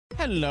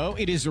Hello,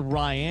 it is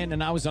Ryan,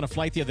 and I was on a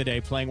flight the other day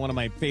playing one of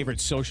my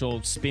favorite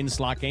social spin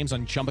slot games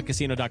on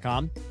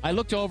ChumbaCasino.com. I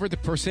looked over at the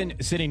person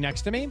sitting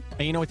next to me, and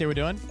you know what they were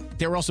doing?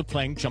 They were also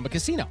playing Chumba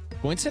Casino.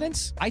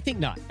 Coincidence? I think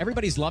not.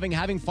 Everybody's loving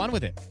having fun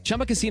with it.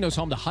 Chumba Casino is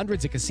home to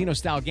hundreds of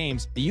casino-style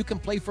games that you can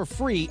play for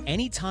free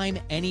anytime,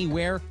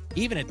 anywhere,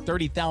 even at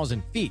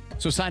 30,000 feet.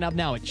 So sign up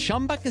now at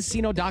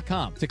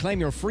ChumbaCasino.com to claim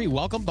your free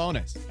welcome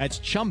bonus. That's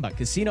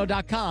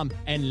ChumbaCasino.com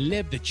and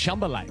live the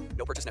Chumba life.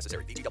 No purchase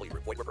necessary. VGW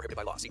Group. Void where prohibited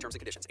by law. See terms and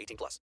conditions. 18+.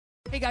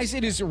 Hey guys,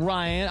 it is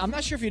Ryan. I'm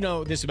not sure if you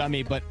know this about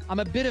me, but I'm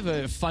a bit of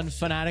a fun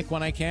fanatic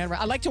when I can.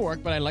 I like to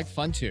work, but I like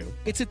fun too.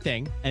 It's a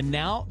thing. And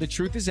now the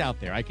truth is out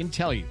there. I can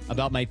tell you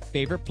about my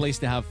favorite place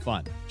to have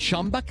fun.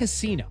 Chumba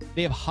Casino.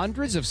 They have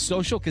hundreds of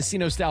social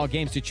casino style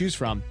games to choose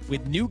from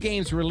with new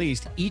games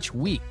released each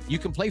week. You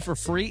can play for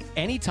free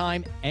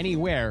anytime,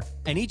 anywhere.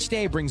 And each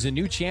day brings a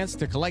new chance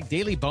to collect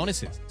daily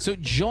bonuses. So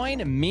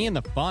join me in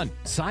the fun.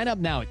 Sign up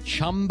now at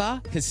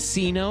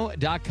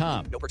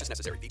ChumbaCasino.com. No purchase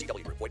necessary.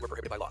 VGW Group. Void where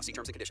prohibited by law. See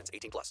terms and conditions.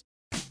 18+.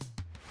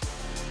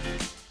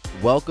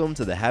 Welcome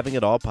to the Having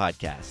It All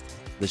podcast,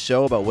 the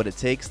show about what it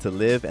takes to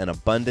live an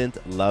abundant,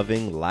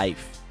 loving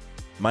life.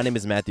 My name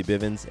is Matthew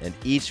Bivens, and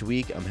each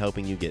week I'm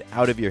helping you get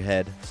out of your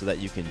head so that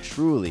you can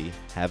truly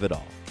have it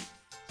all.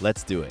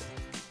 Let's do it.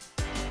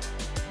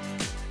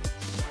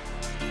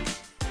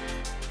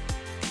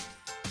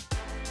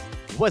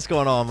 What's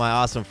going on, my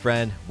awesome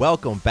friend?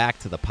 Welcome back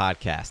to the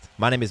podcast.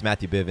 My name is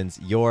Matthew Bivens,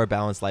 your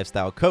balanced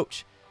lifestyle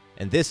coach,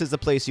 and this is the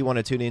place you want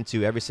to tune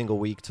into every single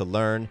week to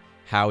learn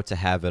how to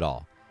have it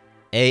all.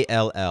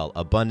 ALL,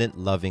 abundant,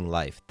 loving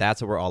life.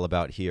 That's what we're all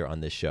about here on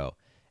this show.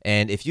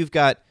 And if you've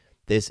got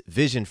this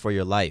vision for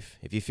your life,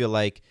 if you feel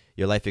like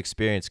your life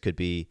experience could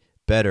be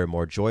better,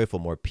 more joyful,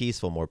 more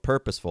peaceful, more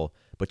purposeful,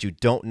 but you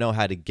don't know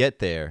how to get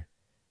there,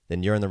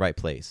 then you're in the right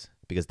place,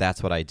 because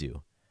that's what I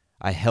do.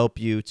 I help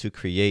you to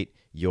create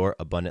your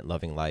abundant,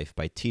 loving life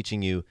by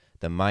teaching you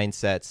the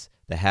mindsets,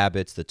 the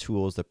habits, the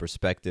tools, the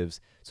perspectives,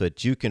 so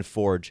that you can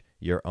forge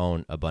your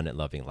own abundant,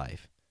 loving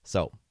life.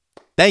 So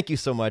thank you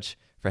so much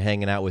for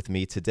hanging out with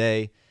me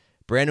today.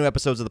 Brand new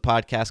episodes of the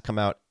podcast come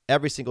out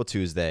every single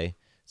Tuesday.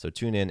 So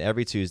tune in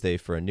every Tuesday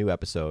for a new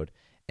episode.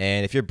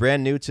 And if you're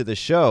brand new to the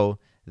show,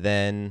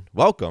 then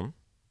welcome.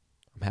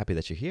 I'm happy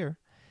that you're here.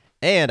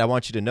 And I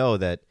want you to know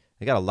that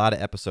I got a lot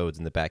of episodes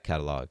in the back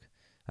catalog.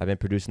 I've been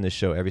producing this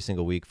show every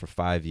single week for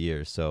 5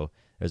 years. So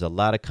there's a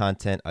lot of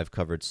content. I've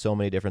covered so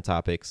many different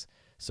topics.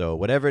 So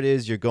whatever it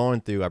is you're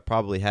going through, I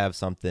probably have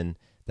something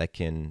that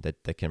can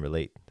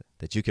relate,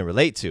 that you can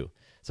relate to.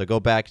 So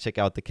go back, check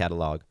out the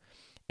catalog.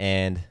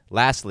 And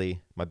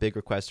lastly, my big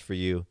request for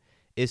you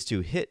is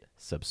to hit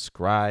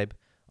subscribe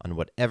on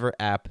whatever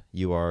app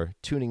you are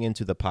tuning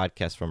into the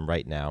podcast from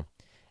right now.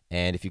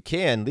 And if you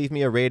can, leave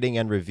me a rating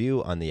and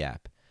review on the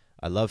app.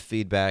 I love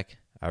feedback.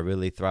 I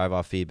really thrive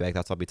off feedback.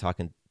 That's what I'll be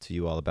talking to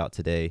you all about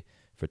today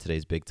for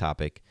today's big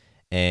topic.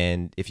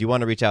 And if you want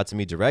to reach out to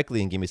me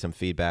directly and give me some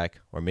feedback,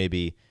 or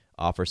maybe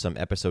offer some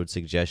episode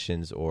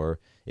suggestions,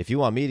 or if you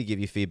want me to give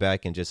you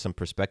feedback and just some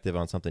perspective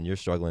on something you're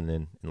struggling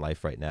in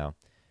life right now,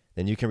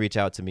 then you can reach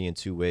out to me in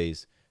two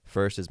ways.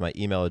 First is my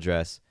email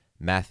address,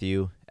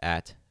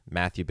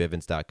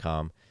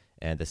 matthew@matthewbivens.com.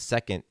 And the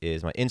second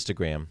is my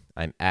Instagram.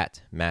 I'm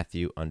at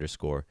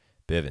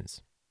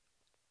Matthew_Bivens.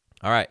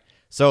 All right.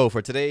 So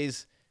for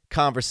today's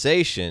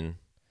conversation,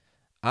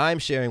 I'm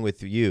sharing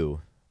with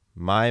you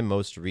my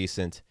most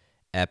recent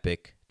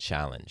epic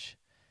challenge.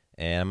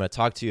 And I'm going to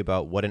talk to you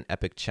about what an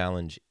epic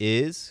challenge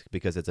is,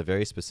 because it's a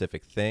very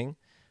specific thing.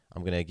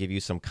 I'm going to give you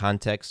some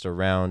context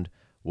around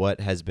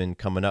what has been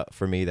coming up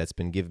for me that's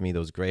been giving me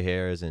those gray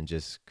hairs and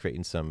just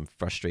creating some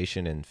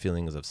frustration and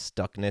feelings of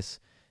stuckness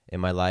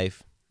in my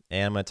life.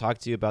 And I'm going to talk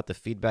to you about the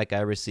feedback I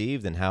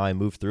received and how I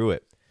moved through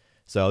it.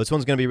 So this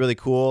one's going to be really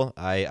cool.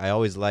 I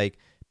always like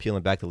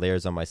peeling back the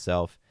layers on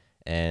myself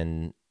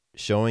and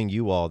showing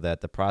you all that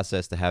the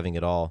process to having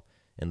it all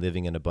and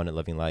living an abundant,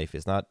 loving life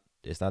is not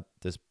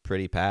this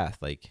pretty path.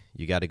 Like,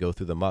 you got to go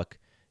through the muck.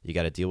 You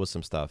got to deal with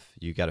some stuff.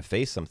 You got to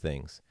face some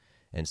things.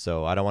 And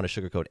so I don't want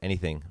to sugarcoat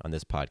anything on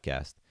this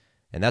podcast.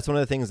 And that's one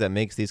of the things that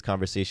makes these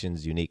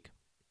conversations unique,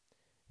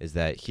 is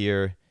that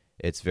here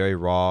it's very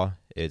raw.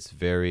 It's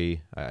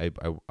very,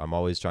 I'm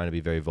always trying to be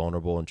very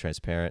vulnerable and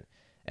transparent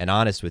and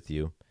honest with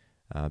you,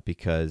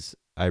 because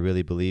I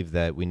really believe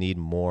that we need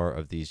more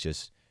of these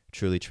just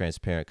truly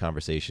transparent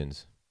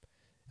conversations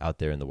out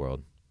there in the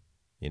world,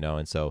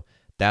 and so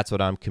that's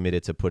what I'm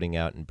committed to putting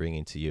out and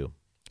bringing to you.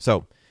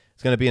 So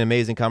it's going to be an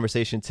amazing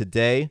conversation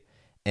today.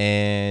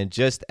 And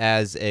just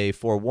as a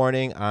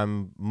forewarning,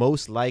 I'm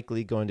most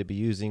likely going to be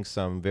using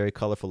some very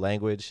colorful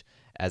language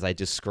as I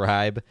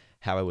describe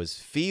how I was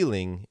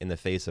feeling in the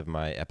face of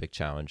my epic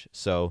challenge.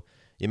 So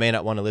you may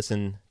not want to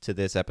listen to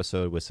this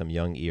episode with some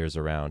young ears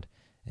around,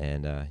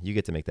 and you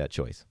get to make that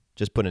choice.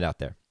 Just putting it out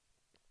there.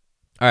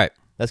 All right,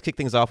 let's kick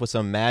things off with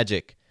some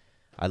magic.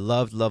 I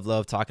love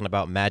talking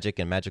about magic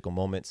and magical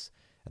moments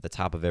at the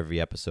top of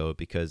every episode,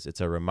 because it's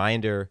a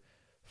reminder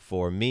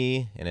for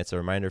me and it's a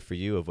reminder for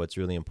you of what's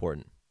really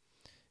important.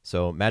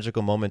 So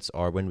magical moments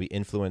are when we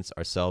influence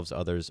ourselves,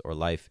 others, or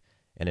life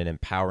in an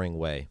empowering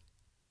way.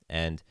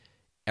 And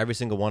every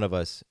single one of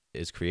us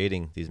is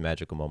creating these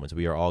magical moments.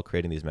 We are all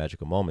creating these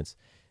magical moments,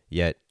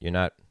 yet you're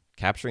not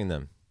capturing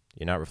them.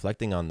 You're not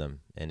reflecting on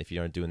them. And if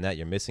you aren't doing that,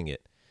 you're missing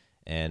it.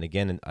 And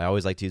again, I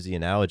always like to use the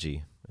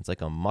analogy. It's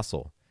like a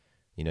muscle.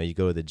 You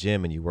go to the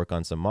gym and you work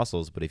on some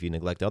muscles, but if you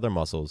neglect other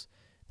muscles,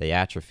 they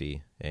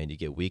atrophy and you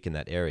get weak in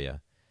that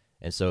area.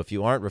 And so if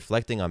you aren't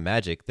reflecting on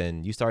magic,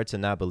 then you start to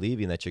not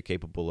believing that you're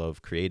capable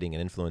of creating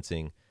and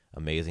influencing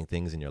amazing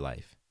things in your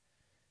life.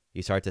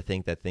 You start to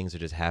think that things are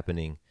just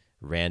happening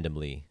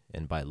randomly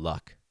and by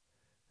luck,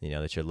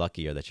 that you're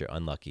lucky or that you're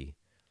unlucky.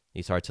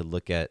 You start to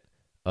look at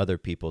other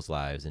people's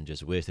lives and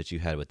just wish that you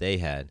had what they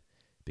had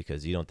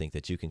because you don't think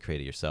that you can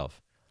create it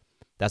yourself.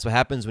 That's what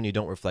happens when you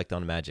don't reflect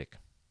on magic.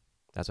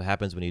 That's what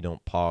happens when you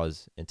don't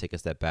pause and take a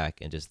step back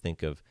and just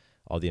think of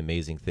all the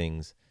amazing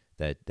things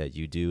that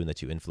you do and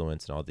that you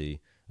influence and all the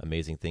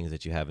amazing things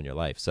that you have in your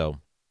life. So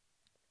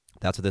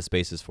that's what this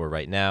space is for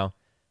right now.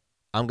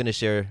 I'm going to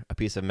share a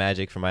piece of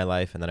magic from my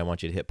life, and then I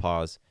want you to hit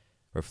pause,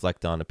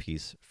 reflect on a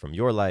piece from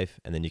your life,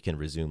 and then you can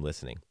resume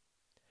listening.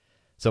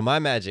 So my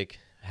magic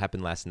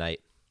happened last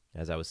night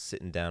as I was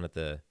sitting down at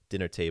the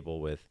dinner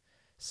table with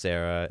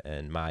Sarah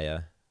and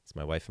Maya. It's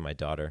my wife and my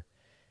daughter.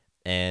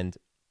 And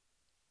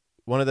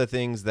one of the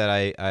things that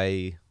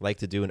I like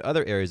to do in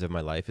other areas of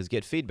my life is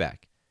get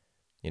feedback.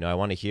 I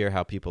want to hear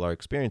how people are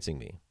experiencing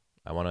me.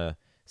 I want to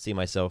see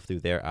myself through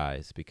their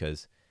eyes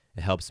because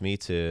it helps me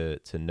to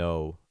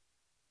know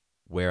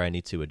where I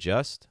need to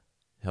adjust.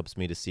 It helps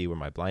me to see where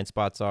my blind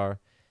spots are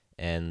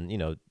and,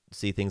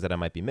 see things that I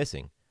might be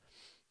missing.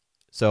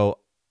 So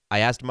I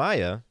asked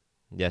Maya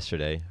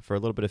yesterday for a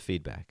little bit of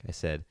feedback. I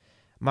said,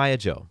 Maya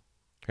Jo.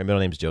 Her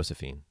middle name is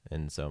Josephine.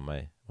 And so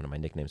one of my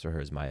nicknames for her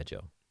is Maya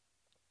Jo.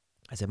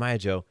 I said, Maya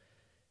Jo,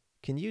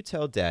 can you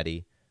tell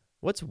Daddy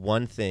what's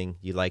one thing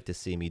you'd like to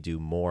see me do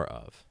more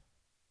of?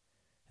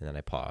 And then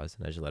I paused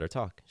and I just let her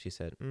talk. She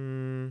said,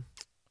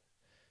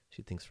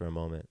 she thinks for a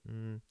moment.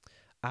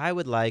 I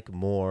would like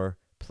more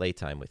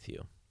playtime with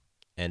you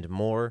and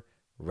more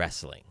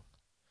wrestling.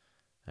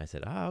 I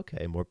said,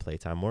 okay, more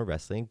playtime, more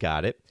wrestling.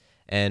 Got it.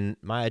 And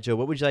Maya Jo,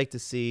 what would you like to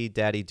see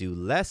Daddy do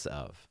less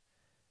of?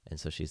 And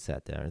so she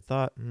sat down and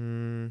thought,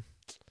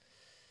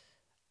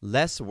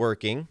 less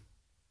working,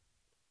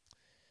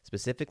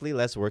 specifically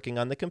less working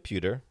on the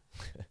computer.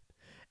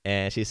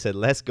 And she said,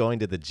 less going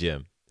to the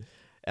gym.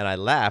 And I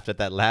laughed at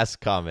that last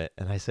comment.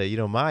 And I said,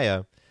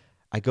 Maya,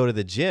 I go to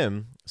the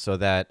gym so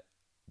that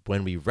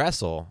when we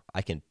wrestle,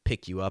 I can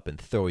pick you up and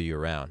throw you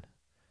around.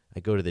 I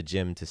go to the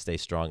gym to stay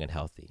strong and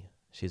healthy.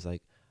 She's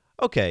like,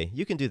 okay,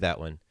 you can do that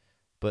one,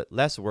 but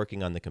less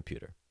working on the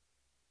computer.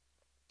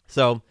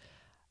 So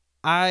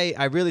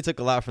I really took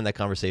a lot from that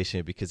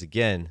conversation because,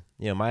 again,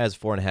 Maya's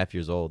 4.5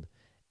 years old,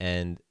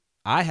 and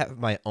I have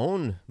my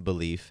own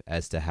belief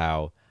as to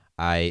how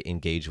I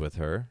engage with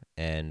her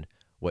and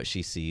what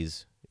she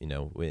sees,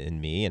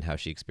 in me and how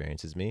she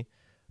experiences me.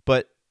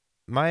 But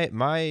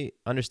my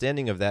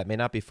understanding of that may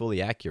not be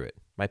fully accurate.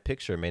 My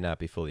picture may not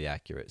be fully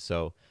accurate.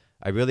 So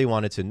I really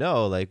wanted to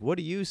know, what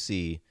do you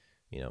see,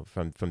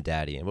 from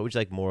Daddy, and what would you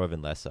like more of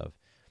and less of?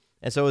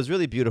 And so it was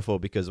really beautiful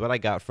because what I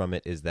got from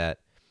it is that,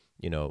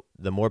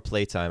 the more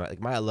playtime,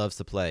 Maya loves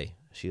to play.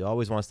 She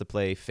always wants to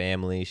play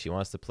family. She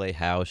wants to play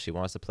house. She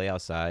wants to play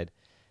outside.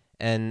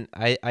 And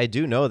I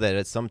do know that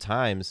at some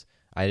times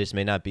I just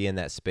may not be in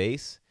that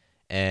space,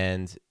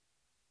 and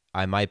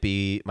my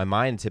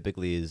mind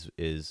typically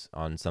is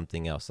on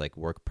something else, like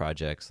work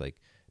projects, like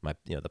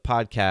the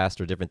podcast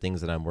or different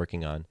things that I'm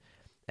working on.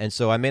 And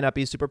so I may not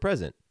be super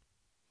present.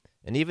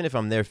 And even if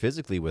I'm there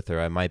physically with her,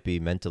 I might be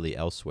mentally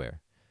elsewhere.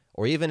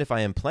 Or even if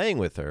I am playing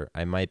with her,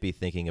 I might be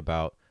thinking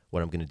about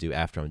what I'm going to do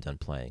after I'm done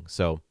playing.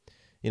 So,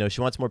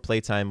 she wants more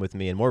playtime with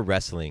me and more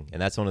wrestling. And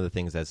that's one of the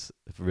things that's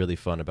really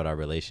fun about our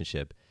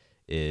relationship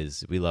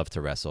is we love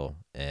to wrestle.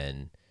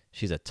 And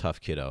she's a tough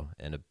kiddo.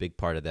 And a big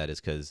part of that is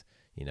because,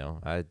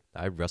 I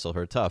wrestle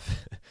her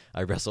tough.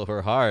 I wrestle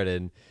her hard.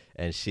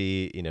 And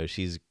she,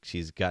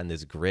 she's gotten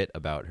this grit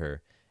about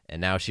her. And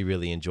now she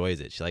really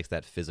enjoys it. She likes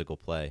that physical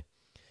play.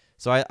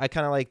 So I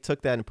kind of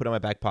took that and put it in my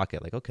back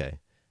pocket. Okay,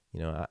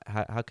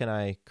 how can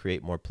I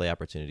create more play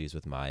opportunities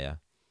with Maya?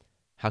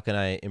 How can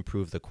I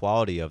improve the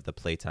quality of the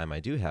playtime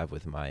I do have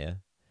with Maya?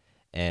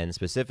 And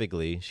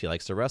specifically, she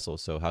likes to wrestle.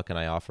 So how can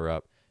I offer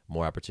up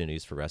more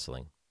opportunities for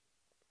wrestling?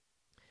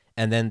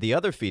 And then the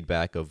other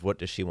feedback of what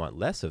does she want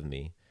less of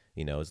me,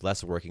 is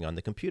less working on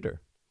the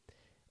computer.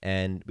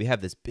 And we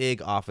have this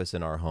big office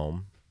in our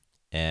home,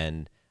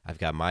 and I've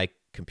got my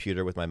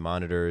computer with my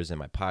monitors and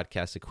my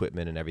podcast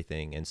equipment and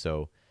everything. And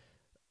so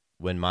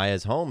when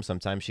Maya's home,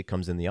 sometimes she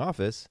comes in the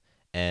office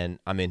and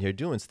I'm in here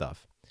doing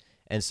stuff.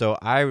 And so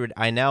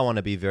I now want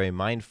to be very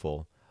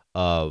mindful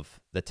of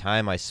the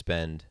time I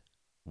spend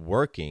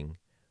working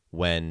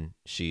when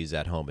she's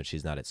at home and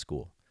she's not at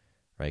school,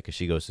 right? Because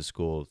she goes to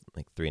school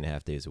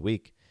 3.5 days a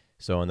week.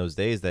 So on those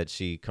days that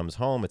she comes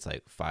home, it's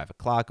 5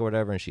 o'clock or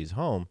whatever, and she's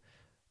home.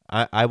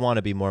 I want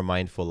to be more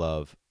mindful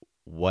of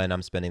when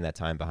I'm spending that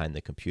time behind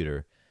the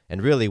computer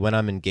and really when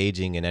I'm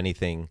engaging in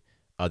anything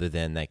other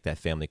than that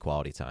family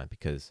quality time,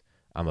 because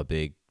I'm a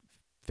big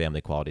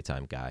family quality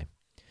time guy.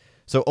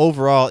 So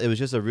overall, it was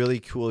just a really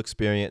cool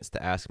experience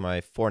to ask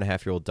my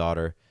 4.5-year-old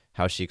daughter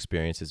how she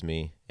experiences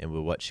me and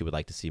what she would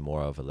like to see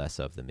more of or less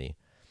of than me.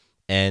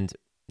 And,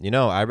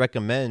 I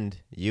recommend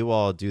you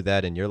all do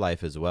that in your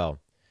life as well.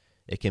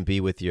 It can be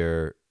with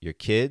your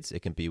kids.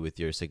 It can be with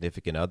your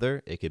significant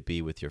other. It could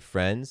be with your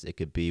friends. It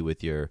could be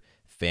with your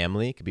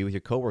family. It could be with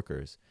your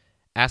coworkers.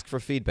 Ask for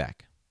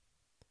feedback.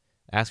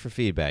 Ask for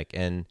feedback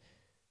and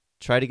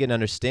try to get an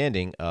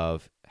understanding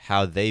of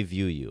how they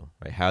view you,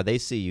 right? How they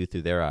see you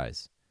through their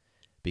eyes.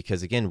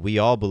 Because again, we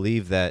all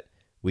believe that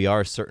we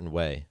are a certain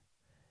way,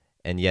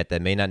 and yet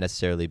that may not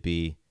necessarily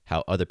be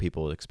how other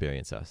people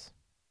experience us.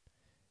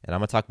 And I'm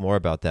going to talk more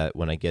about that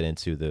when I get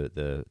into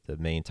the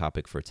main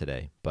topic for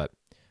today. But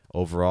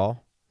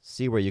overall,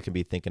 see where you can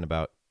be thinking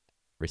about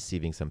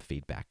receiving some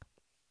feedback.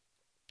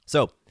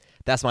 So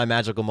that's my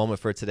magical moment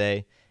for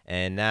today.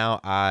 And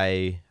now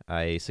I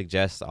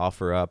suggest,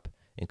 offer up,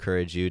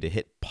 encourage you to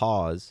hit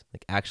pause,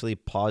 like actually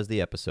pause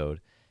the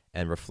episode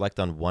and reflect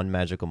on one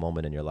magical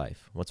moment in your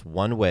life. What's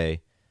one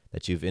way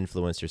that you've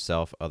influenced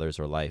yourself, others,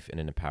 or life in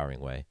an empowering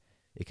way?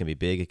 It can be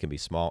big, it can be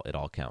small, it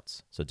all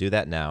counts. So do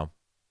that now.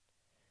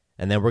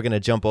 And then we're going to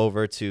jump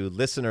over to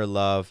listener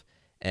love.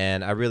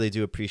 And I really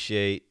do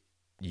appreciate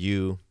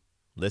you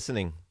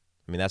listening.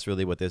 I mean, that's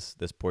really what this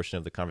portion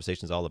of the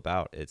conversation is all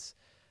about. It's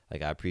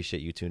like, I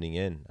appreciate you tuning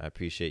in. I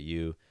appreciate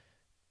you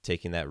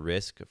taking that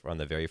risk on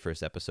the very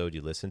first episode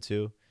you listened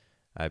to.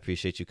 I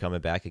appreciate you coming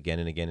back again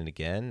and again and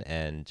again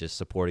and just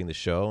supporting the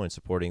show and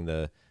supporting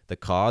the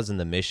cause and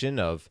the mission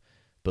of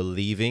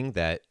believing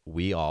that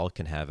we all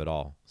can have it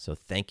all. So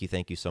thank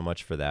you so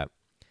much for that.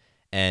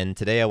 And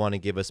today I want to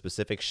give a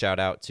specific shout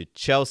out to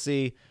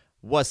Chelsea.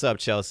 What's up,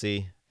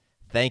 Chelsea?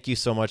 Thank you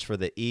so much for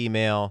the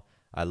email.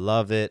 I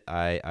love it.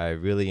 I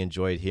really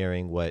enjoyed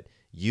hearing what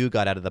you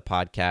got out of the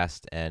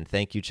podcast. And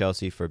thank you,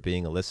 Chelsea, for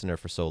being a listener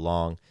for so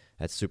long.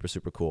 That's super,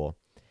 super cool.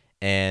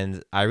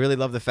 And I really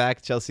love the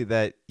fact, Chelsea,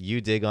 that you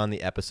dig on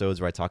the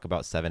episodes where I talk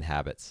about 7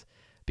 habits,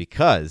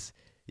 because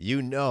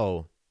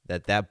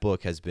that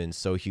book has been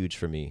so huge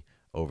for me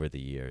over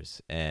the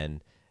years.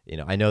 And,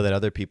 I know that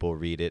other people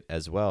read it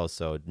as well.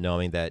 So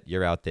knowing that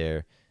you're out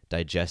there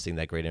digesting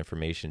that great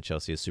information,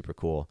 Chelsea, is super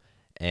cool.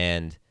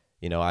 And,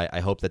 I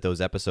hope that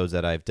those episodes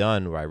that I've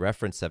done where I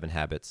reference 7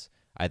 habits,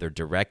 either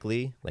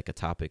directly, like a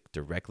topic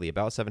directly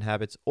about 7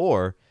 habits,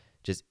 or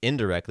just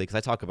indirectly, because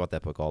I talk about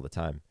that book all the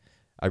time.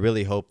 I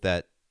really hope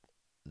that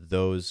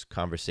those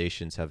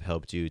conversations have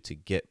helped you to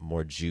get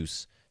more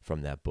juice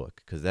from that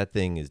book, because that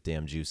thing is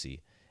damn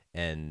juicy.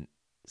 And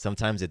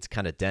sometimes it's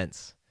kind of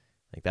dense.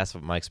 Like, that's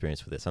what my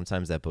experience with it.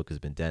 Sometimes that book has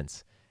been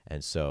dense.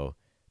 And so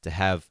to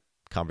have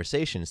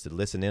conversations, to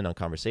listen in on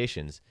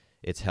conversations,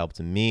 it's helped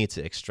me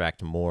to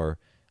extract more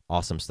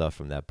awesome stuff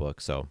from that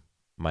book. So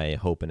my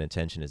hope and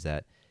intention is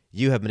that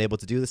you have been able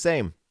to do the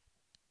same.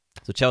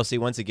 So Chelsea,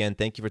 once again,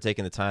 thank you for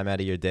taking the time out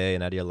of your day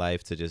and out of your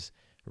life to just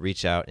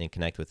reach out and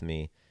connect with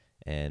me.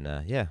 And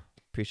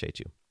appreciate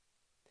you.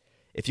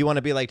 If you want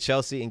to be like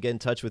Chelsea and get in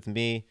touch with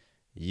me,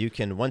 you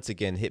can once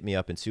again hit me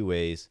up in 2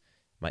 ways.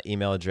 My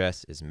email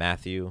address is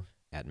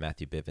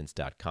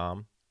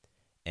matthew@matthewbivens.com.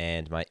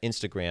 And my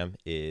Instagram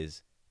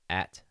is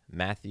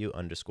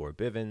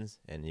 @Matthew_Bivens.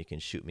 And you can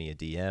shoot me a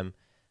DM.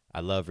 I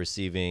love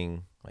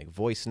receiving like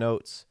voice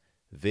notes,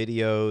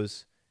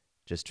 videos,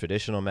 just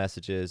traditional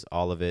messages,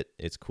 all of it.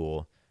 It's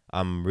cool.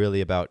 I'm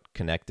really about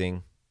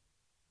connecting.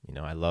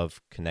 I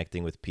love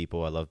connecting with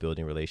people. I love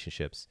building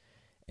relationships.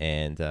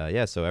 And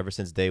so ever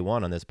since day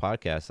one on this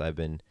podcast, I've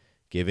been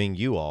giving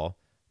you all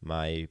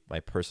my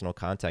personal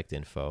contact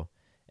info.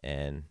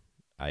 And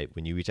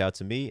when you reach out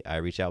to me, I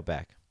reach out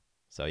back.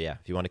 So yeah,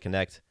 if you want to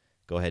connect,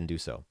 go ahead and do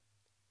so.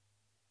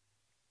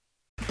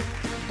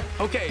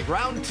 Okay,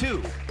 round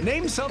 2.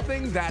 Name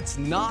something that's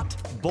not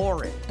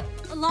boring.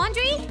 A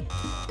laundry?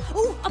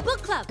 Ooh, a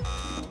book club.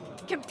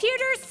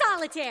 Computer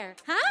solitaire,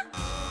 huh?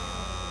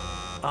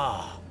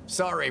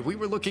 Sorry, we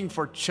were looking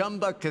for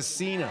Chumba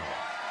Casino.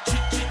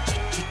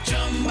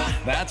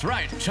 That's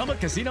right.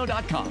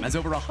 ChumbaCasino.com has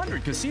over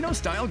 100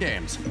 casino-style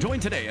games.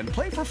 Join today and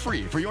play for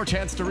free for your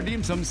chance to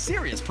redeem some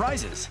serious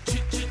prizes.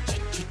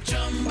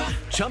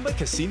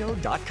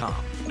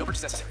 ChumbaCasino.com. No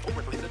purchase necessary. Void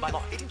where prohibited by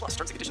law. 18+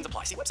 terms and conditions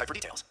apply. See website for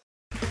details.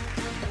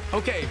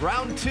 Okay,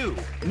 round 2.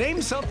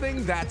 Name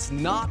something that's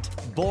not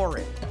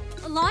boring.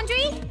 A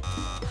laundry?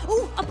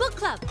 Ooh, a book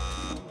club.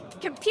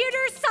 Computer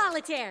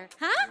solitaire,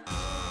 huh?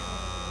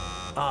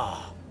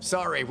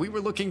 Sorry, we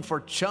were looking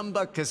for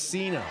Chumba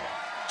Casino.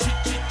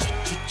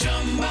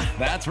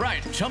 That's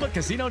right.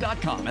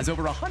 ChumbaCasino.com has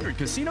over 100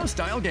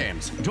 casino-style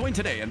games. Join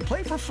today and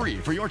play for free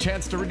for your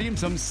chance to redeem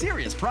some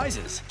serious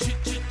prizes.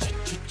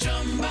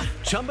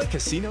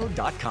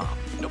 ChumbaCasino.com.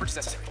 No purchase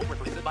necessary. Void where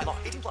prohibited by law.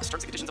 18+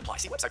 terms and conditions apply.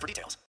 See website for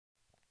details.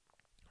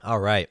 All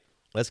right,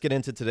 let's get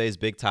into today's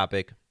big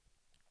topic.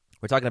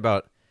 We're talking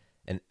about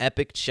an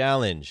epic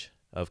challenge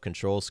of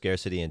control,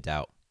 scarcity, and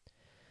doubt.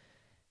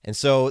 And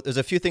so there's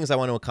a few things I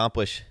want to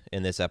accomplish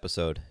in this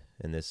episode,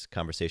 in this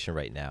conversation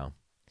right now.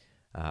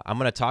 I'm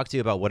going to talk to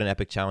you about what an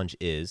epic challenge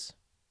is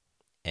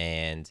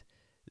and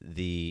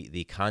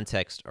the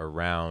context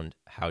around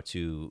how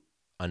to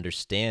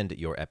understand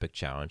your epic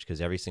challenge,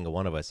 because every single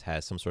one of us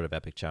has some sort of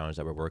epic challenge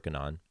that we're working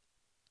on.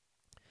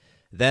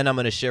 Then I'm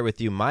going to share with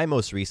you my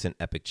most recent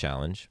epic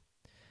challenge.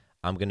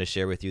 I'm going to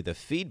share with you the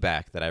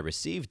feedback that I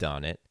received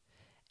on it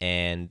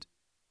and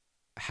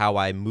how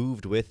I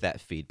moved with that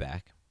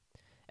feedback.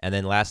 And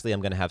then lastly,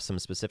 I'm going to have some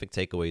specific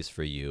takeaways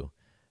for you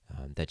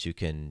that you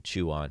can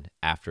chew on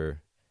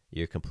after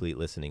you're complete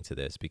listening to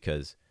this,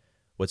 because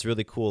what's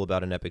really cool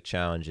about an epic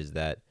challenge is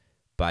that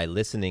by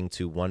listening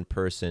to one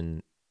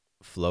person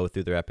flow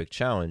through their epic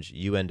challenge,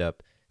 you end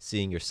up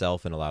seeing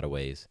yourself in a lot of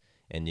ways,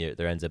 and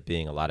there ends up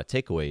being a lot of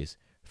takeaways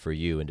for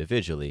you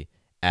individually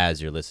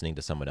as you're listening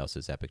to someone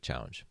else's epic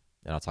challenge.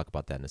 And I'll talk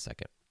about that in a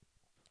second.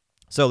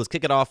 So let's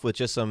kick it off with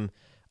just some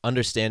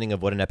understanding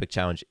of what an epic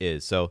challenge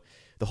is. So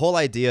the whole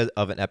idea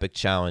of an epic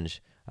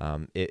challenge,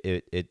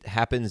 it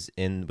happens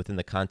within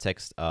the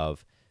context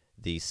of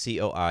the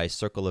COI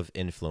Circle of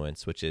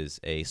Influence, which is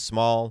a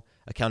small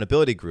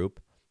accountability group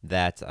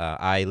that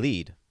I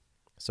lead.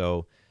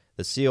 So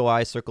the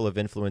COI Circle of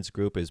Influence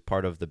group is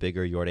part of the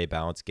bigger Your Day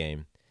Balance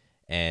game.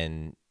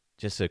 And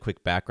just a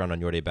quick background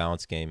on Your Day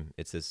Balance game,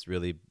 it's this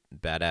really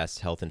badass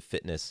health and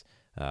fitness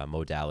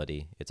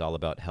modality. It's all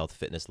about health,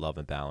 fitness, love,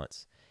 and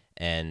balance.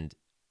 And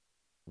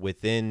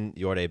within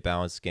Your Day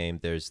Balance game,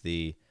 there's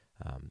the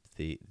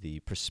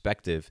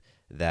perspective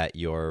that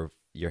your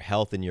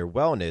health and your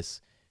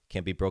wellness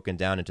can be broken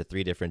down into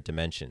 3 different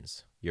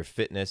dimensions: your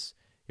fitness,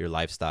 your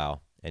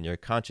lifestyle, and your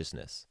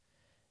consciousness.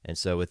 And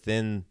so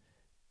within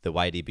the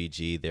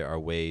YDBG, there are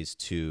ways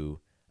to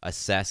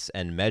assess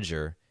and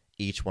measure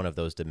each one of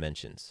those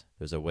dimensions.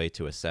 There's a way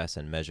to assess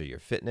and measure your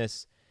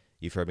fitness.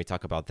 You've heard me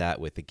talk about that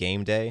with the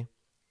game day.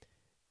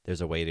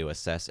 There's a way to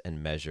assess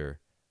and measure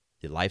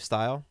the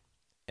lifestyle.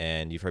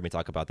 And you've heard me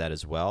talk about that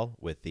as well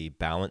with the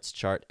Balance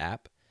Chart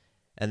app.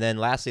 And then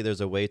lastly,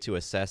 there's a way to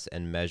assess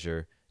and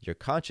measure your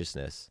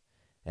consciousness.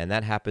 And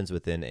that happens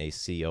within a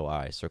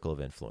COI, Circle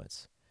of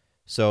Influence.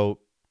 So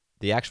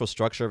the actual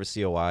structure of a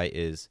COI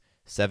is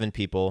 7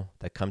 people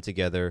that come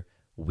together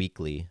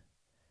weekly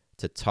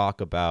to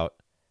talk about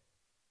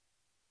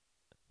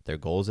their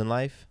goals in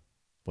life,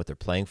 what they're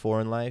playing for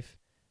in life,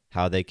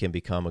 how they can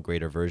become a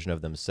greater version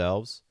of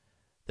themselves,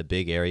 the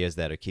big areas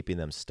that are keeping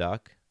them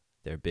stuck,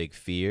 their big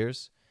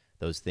fears,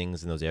 those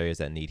things in those areas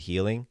that need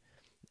healing,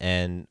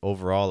 and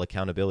overall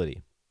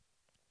accountability.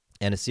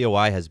 And a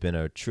COI has been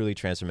a truly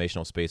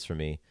transformational space for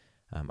me.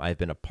 I've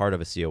been a part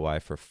of a COI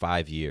for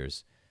 5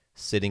 years,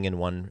 sitting in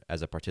one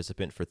as a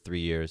participant for 3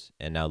 years,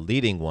 and now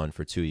leading one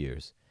for 2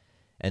 years.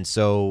 And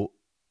so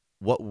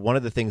one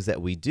of the things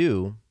that we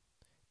do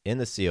in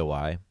the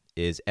COI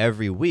is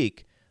every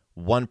week,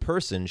 one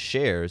person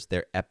shares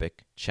their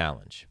epic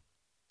challenge.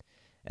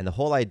 And the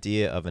whole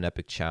idea of an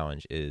epic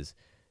challenge is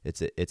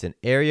it's an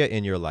area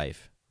in your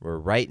life where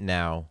right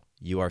now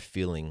you are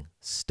feeling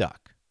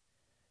stuck,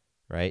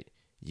 right?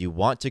 You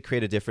want to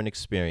create a different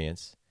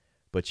experience,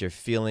 but you're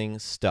feeling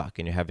stuck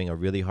and you're having a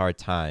really hard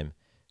time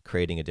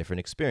creating a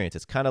different experience.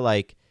 It's kind of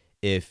like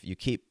if you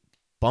keep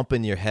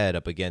bumping your head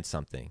up against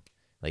something,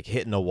 like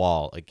hitting a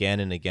wall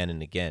again and again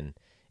and again,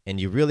 and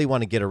you really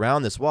want to get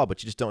around this wall,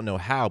 but you just don't know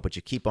how, but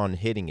you keep on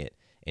hitting it,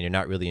 and you're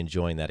not really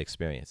enjoying that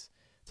experience.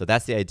 So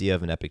that's the idea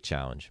of an epic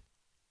challenge.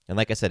 And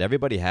like I said,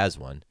 everybody has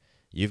one.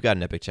 You've got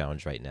an epic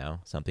challenge right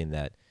now, something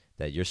that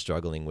you're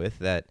struggling with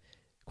that,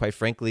 quite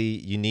frankly,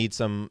 you need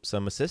some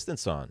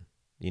assistance on.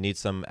 You need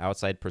some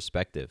outside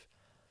perspective.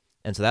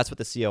 And so that's what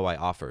the COI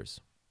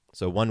offers.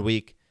 So 1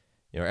 week,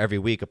 every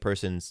week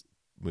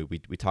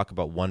we talk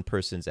about one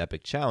person's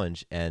epic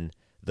challenge, and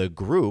the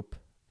group,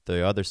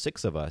 the other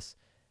 6 of us,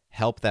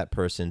 help that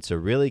person to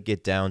really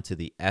get down to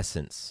the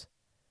essence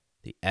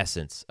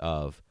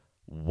of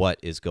what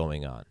is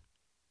going on.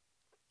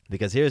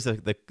 Because here's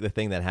the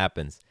thing that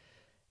happens.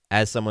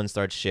 As someone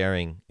starts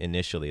sharing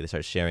initially, they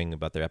start sharing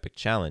about their epic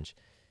challenge,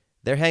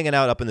 they're hanging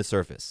out up in the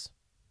surface,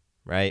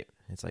 right?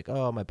 It's like,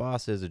 oh, my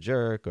boss is a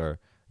jerk, or,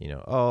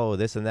 oh,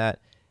 this and that.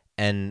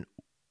 And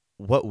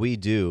what we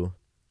do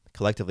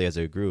collectively as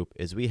a group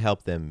is we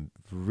help them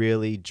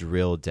really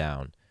drill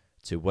down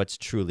to what's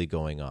truly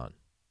going on,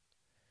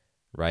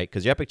 right?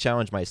 Because your epic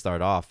challenge might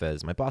start off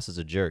as, my boss is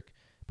a jerk,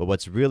 but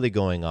what's really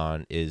going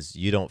on is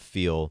you don't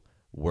feel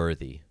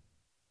worthy.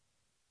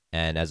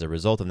 And as a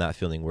result of not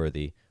feeling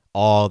worthy,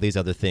 all these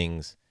other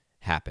things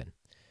happen.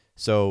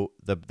 So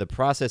the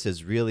process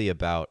is really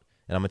about,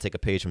 and I'm going to take a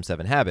page from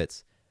 7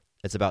 Habits,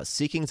 it's about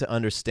seeking to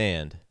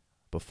understand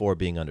before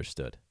being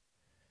understood.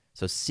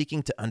 So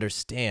seeking to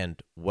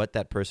understand what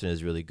that person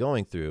is really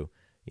going through,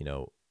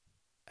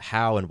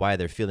 how and why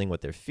they're feeling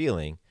what they're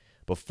feeling,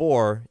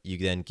 before you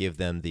then give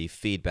them the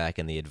feedback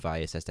and the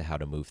advice as to how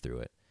to move through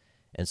it.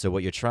 And so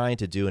what you're trying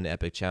to do in an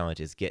epic challenge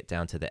is get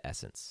down to the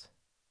essence.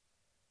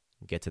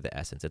 Get to the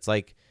essence. It's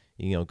like,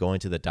 going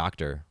to the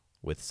doctor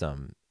with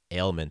some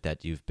ailment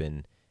that you've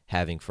been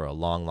having for a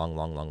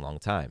long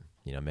time,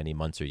 many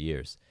months or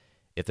years.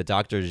 If the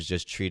doctor is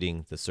just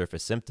treating the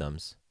surface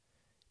symptoms,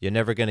 you're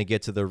never going to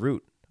get to the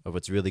root of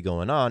what's really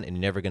going on, and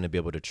you're never going to be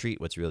able to treat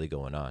what's really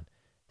going on.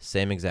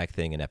 Same exact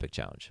thing in epic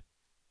challenge.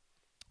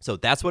 So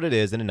that's what it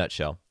is in a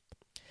nutshell.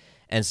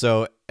 And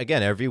so,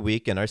 again, every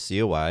week in our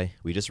COI,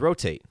 we just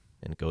rotate,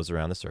 and it goes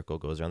around the circle,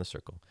 goes around the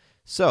circle.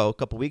 So a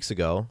couple weeks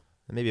ago,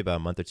 maybe about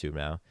a month or two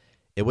now,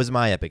 it was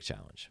my Epic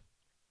Challenge.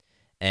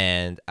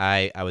 And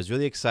I was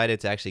really excited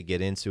to actually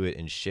get into it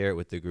and share it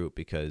with the group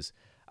because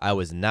I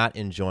was not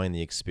enjoying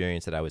the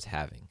experience that I was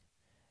having,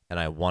 and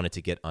I wanted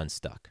to get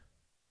unstuck.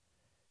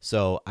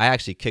 So I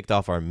actually kicked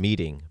off our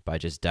meeting by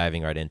just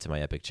diving right into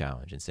my Epic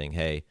Challenge and saying,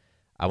 hey,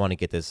 I want to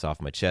get this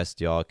off my chest,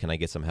 y'all. Can I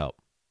get some help?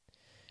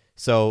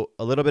 So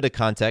a little bit of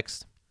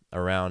context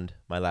around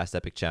my last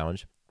Epic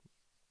Challenge.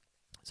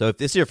 So if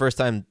this is your first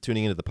time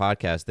tuning into the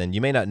podcast, then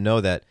you may not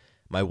know that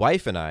my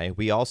wife and I,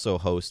 we also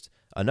host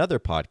another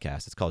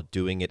podcast. It's called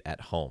Doing It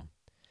at Home.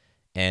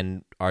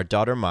 And our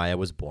daughter Maya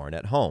was born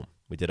at home.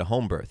 We did a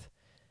home birth.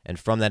 And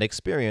from that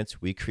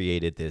experience, we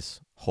created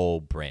this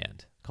whole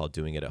brand called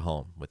Doing It at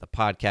Home with a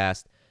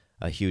podcast,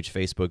 a huge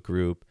Facebook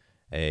group,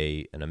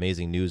 an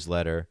amazing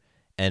newsletter,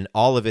 and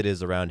all of it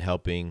is around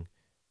helping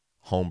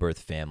home birth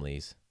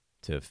families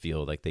to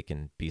feel like they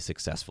can be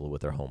successful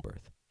with their home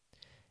birth.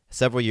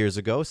 Several years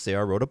ago,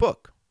 Sarah wrote a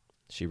book.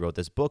 She wrote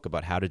this book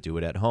about how to do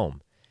it at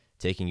home,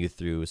 taking you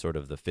through sort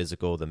of the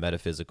physical, the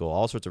metaphysical,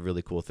 all sorts of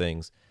really cool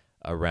things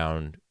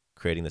around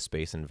creating the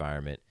space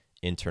environment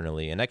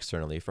internally and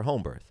externally for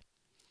home birth.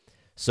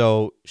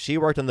 So she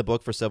worked on the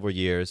book for several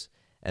years,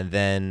 and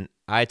then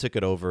I took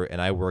it over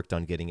and I worked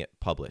on getting it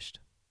published.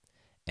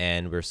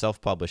 And we're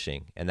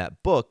self-publishing, and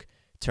that book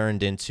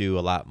turned into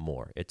a lot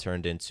more. It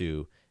turned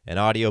into an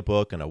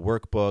audiobook and a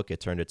workbook.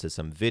 It turned into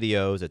some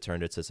videos. It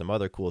turned into some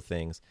other cool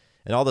things.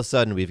 And all of a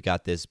sudden, we've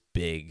got this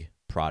big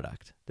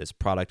product,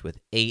 with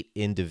 8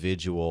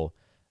 individual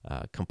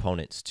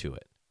components to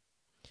it.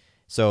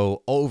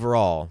 So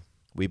overall,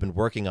 we've been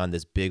working on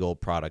this big old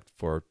product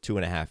for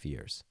 2.5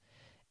 years.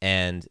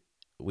 And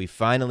we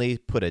finally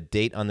put a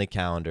date on the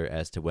calendar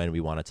as to when we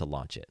wanted to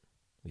launch it.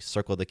 We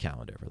circled the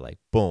calendar. We're like,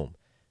 boom,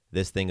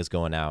 this thing is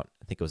going out.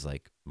 I think it was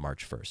like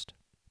March 1st.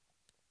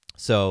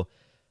 So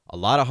a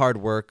lot of hard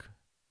work.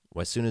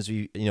 As soon as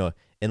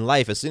in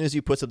life, as soon as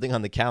you put something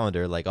on the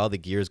calendar, like all the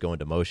gears go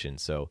into motion.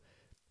 So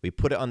we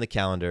put it on the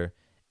calendar,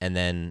 and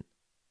then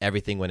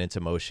everything went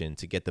into motion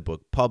to get the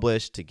book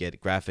published, to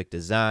get graphic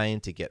design,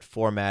 to get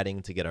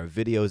formatting, to get our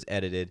videos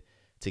edited,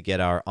 to get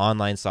our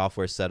online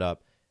software set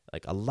up.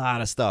 Like a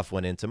lot of stuff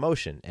went into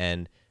motion,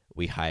 and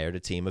we hired a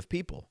team of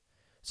people.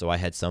 So I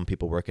had some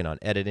people working on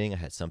editing. I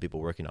had some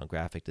people working on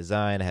graphic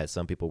design. I had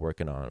some people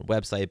working on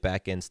website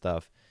backend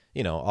stuff,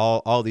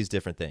 all these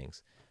different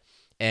things.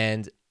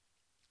 And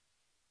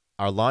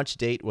our launch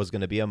date was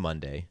going to be a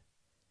Monday,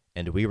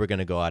 and we were going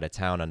to go out of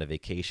town on a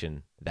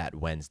vacation that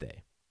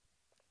Wednesday.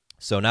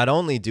 So not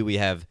only do we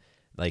have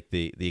like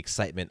the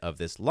excitement of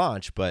this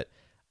launch, but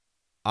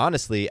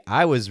honestly,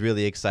 I was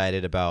really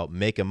excited about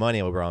making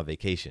money while we're on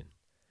vacation.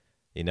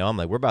 I'm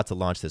like, we're about to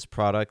launch this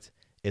product.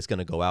 It's going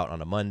to go out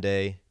on a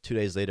Monday. 2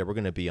 days later, we're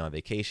going to be on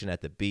vacation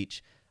at the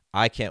beach.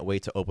 I can't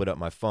wait to open up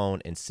my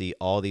phone and see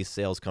all these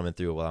sales coming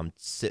through while I'm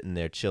sitting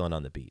there chilling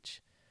on the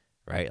beach,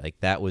 right? Like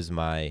that was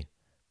my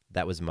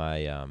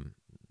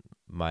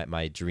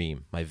my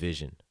dream, my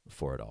vision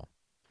for it all.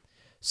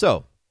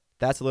 So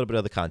that's a little bit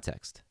of the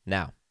context.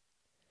 Now,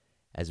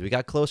 as we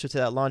got closer to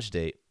that launch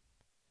date,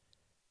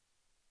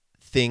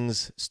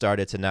 things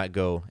started to not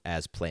go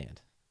as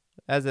planned,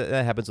 as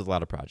that happens with a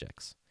lot of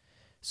projects.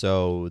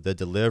 So the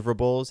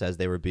deliverables, as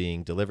they were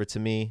being delivered to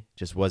me,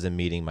 just wasn't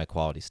meeting my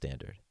quality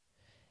standard.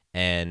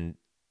 And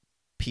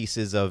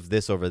pieces of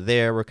this over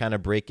there were kind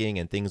of breaking,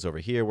 and things over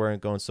here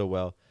weren't going so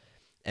well.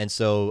 And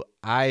so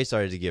I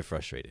started to get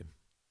frustrated.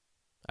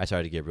 I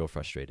started to get real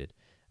frustrated,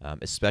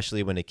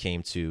 especially when it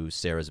came to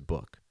Sarah's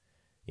book.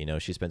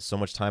 She spent so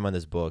much time on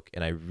this book,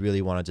 and I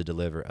really wanted to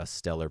deliver a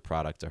stellar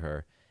product to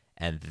her.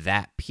 And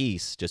that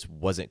piece just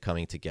wasn't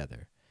coming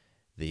together.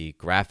 The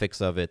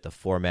graphics of it, the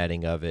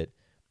formatting of it,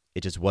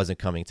 it just wasn't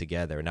coming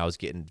together. And I was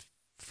getting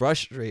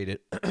frustrated.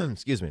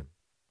 Excuse me.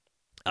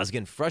 I was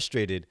getting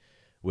frustrated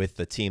with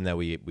the team that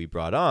we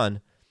brought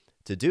on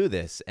to do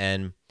this.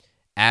 And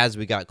as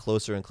we got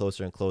closer and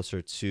closer and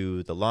closer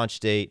to the launch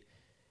date,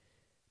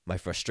 my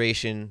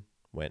frustration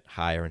went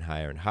higher and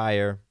higher and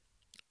higher.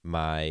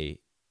 My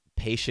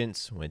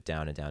patience went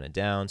down and down and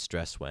down.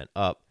 Stress went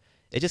up.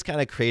 It just kind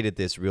of created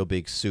this real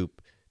big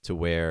soup to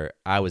where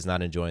I was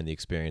not enjoying the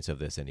experience of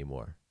this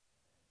anymore.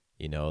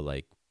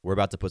 Like we're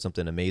about to put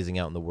something amazing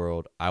out in the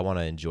world. I want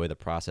to enjoy the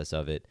process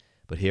of it.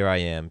 But here I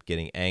am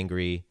getting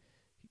angry,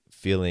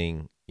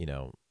 feeling,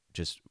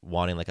 just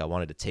wanting like I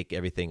wanted to take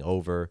everything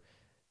over.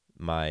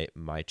 My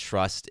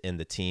trust in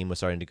the team was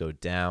starting to go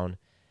down.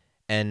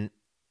 And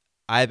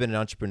I've been an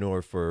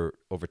entrepreneur for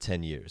over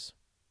 10 years.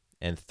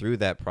 And through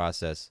that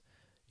process,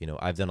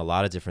 I've done a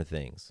lot of different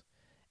things.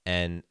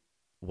 And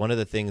one of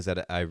the things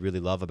that I really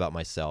love about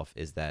myself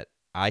is that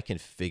I can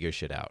figure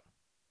shit out.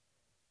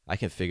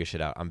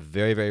 I'm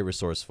very, very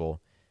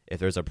resourceful. If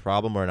there's a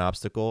problem or an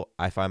obstacle,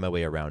 I find my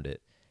way around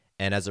it.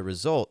 And as a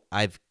result,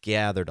 I've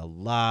gathered a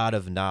lot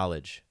of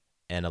knowledge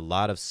and a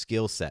lot of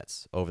skill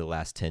sets over the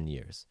last 10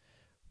 years,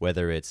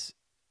 whether it's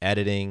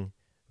editing,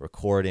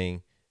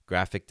 recording,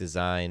 graphic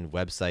design,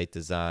 website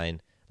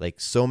design, like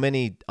so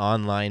many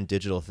online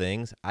digital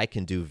things I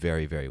can do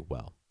very, very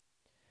well.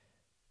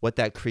 What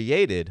that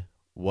created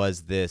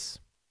was this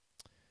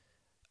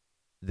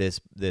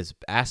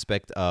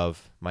aspect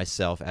of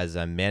myself as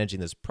I'm managing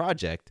this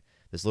project,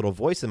 this little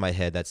voice in my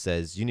head that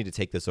says, you need to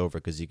take this over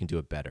because you can do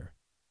it better.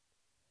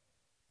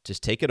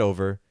 Just take it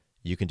over.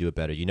 You can do it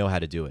better. You know how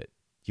to do it.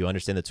 You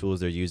understand the tools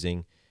they're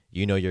using.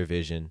 You know your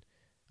vision.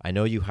 I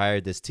know you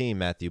hired this team,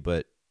 Matthew,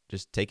 but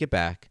just take it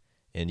back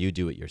and you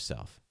do it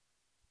yourself.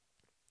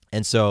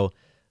 And so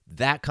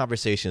that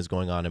conversation is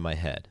going on in my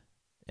head.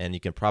 And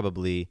you can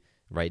probably,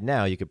 right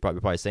now, you could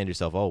probably saying to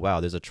yourself, oh, wow,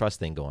 there's a trust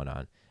thing going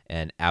on.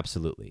 And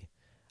absolutely.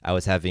 I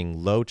was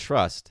having low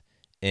trust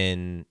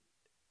in,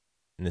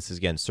 and this is,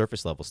 again,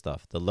 surface level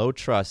stuff, the low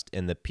trust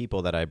in the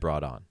people that I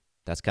brought on.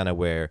 That's kind of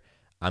where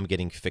I'm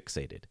getting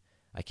fixated.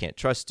 I can't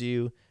trust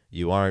you.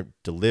 You aren't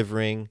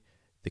delivering.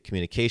 The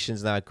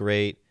communication's not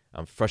great.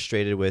 I'm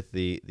frustrated with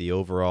the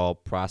overall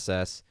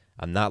process.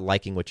 I'm not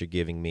liking what you're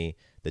giving me.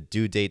 The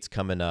due date's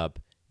coming up.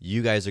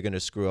 You guys are going to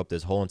screw up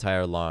this whole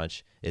entire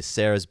launch. It's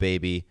Sarah's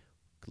baby.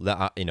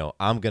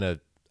 I'm going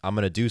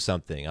to do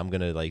something. I'm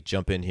going to like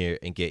jump in here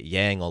and get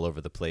yang all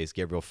over the place,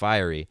 get real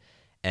fiery.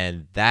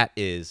 And that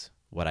is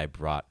what I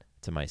brought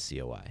to my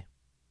COI.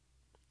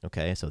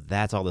 Okay, so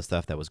that's all the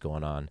stuff that was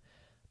going on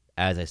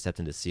as I stepped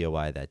into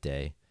COI that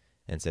day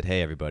and said,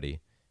 hey,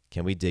 everybody,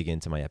 can we dig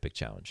into my Epic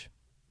Challenge?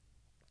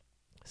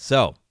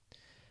 So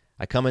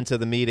I come into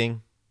the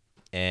meeting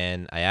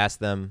and I asked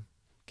them,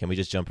 can we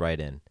just jump right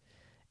in?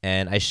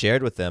 And I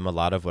shared with them a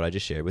lot of what I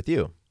just shared with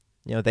you.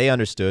 You know, they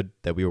understood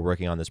that we were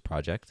working on this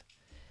project.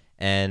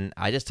 And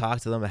I just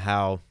talked to them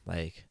how,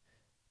 like,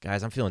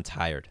 guys, I'm feeling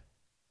tired.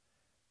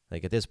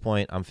 Like, at this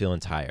point, I'm feeling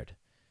tired.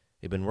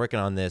 We've been working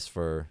on this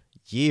for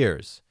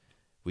years.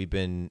 We've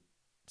been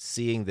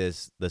seeing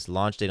this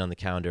launch date on the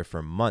calendar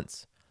for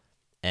months.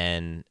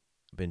 And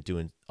been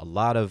doing a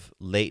lot of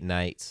late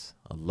nights,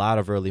 a lot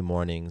of early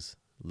mornings,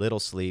 little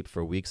sleep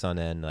for weeks on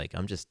end. Like,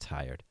 I'm just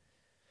tired.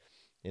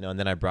 You know, and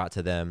then I brought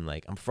to them,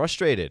 like, I'm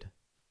frustrated.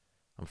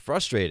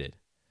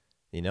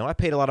 You know, I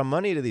paid a lot of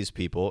money to these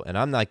people and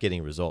I'm not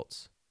getting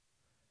results,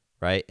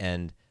 right?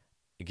 And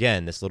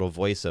again, this little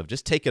voice of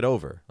just take it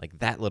over, like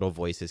that little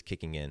voice is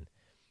kicking in.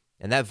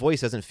 And that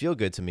voice doesn't feel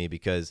good to me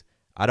because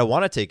I don't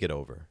want to take it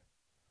over.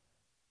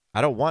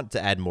 I don't want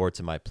to add more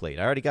to my plate.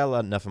 I already got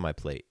enough on my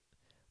plate.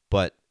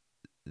 But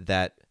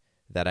that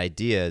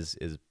idea is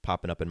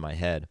popping up in my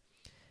head.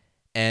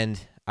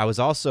 And I was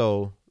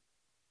also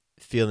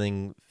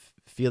feelings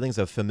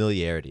of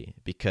familiarity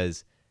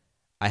because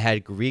I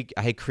had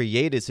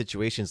created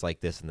situations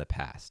like this in the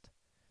past.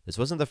 This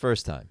wasn't the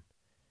first time.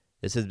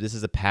 This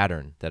is a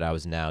pattern that I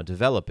was now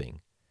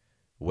developing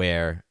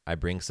where I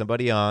bring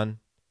somebody on,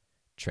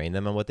 train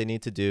them on what they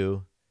need to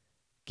do,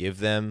 give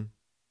them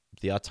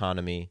the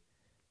autonomy,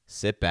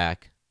 sit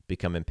back,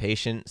 become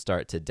impatient,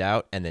 start to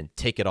doubt, and then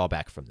take it all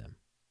back from them.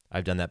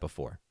 I've done that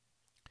before.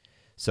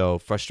 So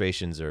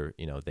frustrations are,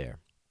 there.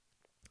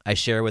 I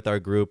share with our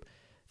group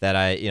that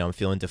I'm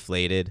feeling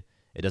deflated.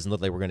 It doesn't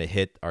look like we're going to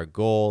hit our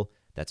goal.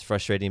 That's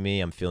frustrating me.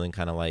 I'm feeling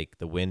kind of like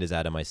the wind is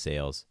out of my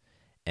sails.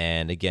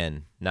 And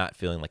again, not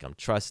feeling like I'm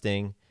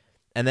trusting.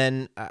 And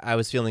then I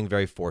was feeling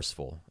very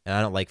forceful. And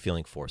I don't like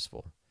feeling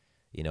forceful.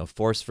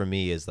 Force for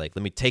me is like,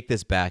 let me take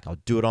this back. I'll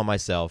do it all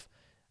myself.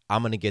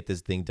 I'm going to get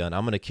this thing done.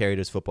 I'm going to carry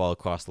this football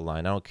across the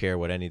line. I don't care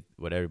what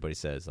everybody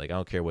says. Like, I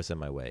don't care what's in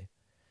my way.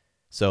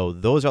 So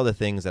those are the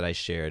things that I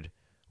shared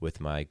with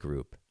my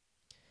group.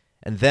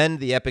 And then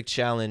the Epic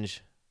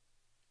Challenge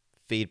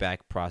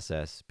feedback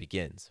process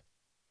begins.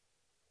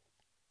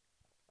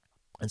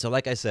 And so,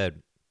 like I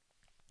said,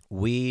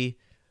 we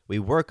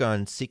work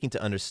on seeking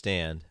to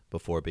understand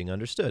before being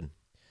understood.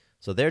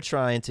 So they're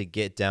trying to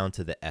get down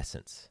to the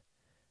essence,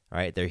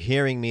 right? They're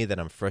hearing me that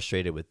I'm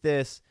frustrated with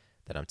this,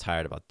 that I'm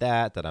tired about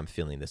that I'm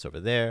feeling this over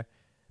there.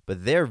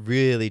 But they're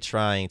really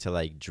trying to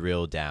like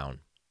drill down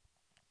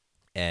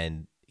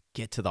and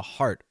get to the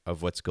heart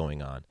of what's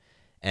going on.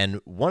 And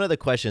one of the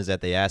questions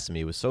that they asked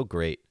me was so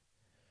great.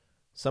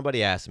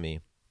 Somebody asked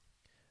me,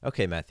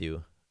 okay,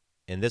 Matthew,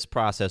 in this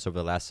process over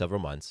the last several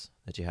months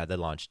that you had the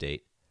launch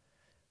date,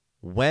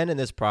 when in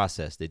this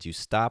process did you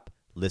stop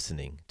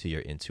listening to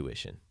your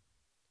intuition?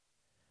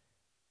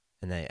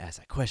 And they asked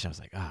that question. I was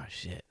like, oh,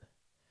 shit.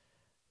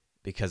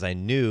 Because I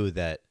knew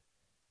that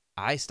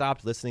I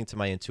stopped listening to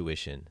my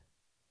intuition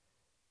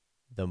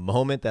the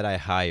moment that I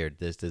hired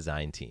this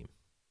design team.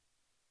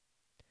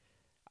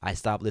 I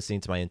stopped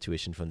listening to my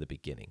intuition from the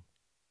beginning.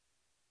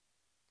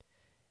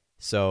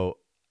 So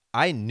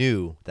I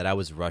knew that I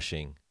was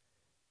rushing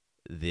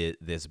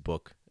this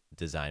book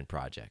design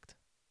project.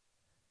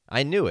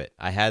 I knew it.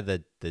 I had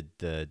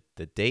the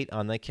date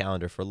on the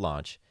calendar for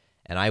launch,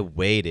 and I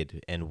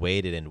waited and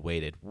waited and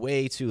waited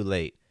way too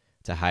late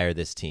to hire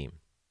this team.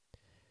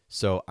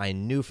 So I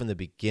knew from the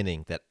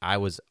beginning that I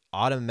was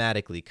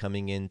automatically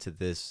coming into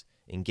this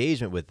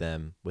engagement with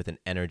them with an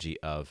energy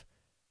of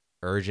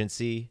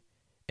urgency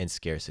and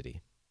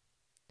scarcity.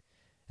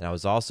 And I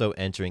was also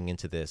entering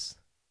into this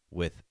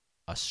with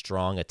a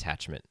strong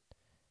attachment.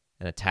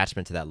 an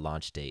attachment to that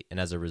launch date. And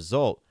as a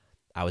result,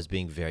 I was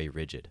being very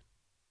rigid.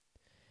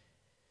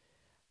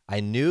 I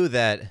knew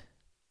that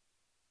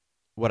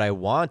what I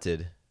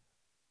wanted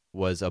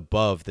was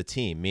above the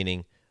team,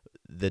 meaning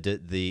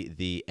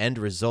the end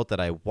result that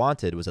I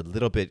wanted was a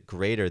little bit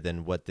greater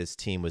than what this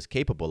team was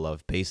capable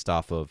of based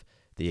off of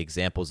the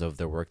examples of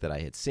their work that I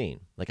had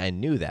seen. Like, I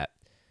knew that.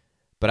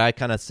 But I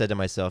kind of said to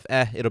myself,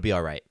 it'll be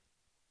all right.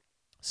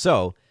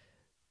 So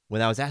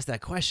when I was asked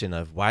that question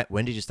of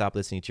when did you stop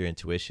listening to your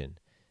intuition,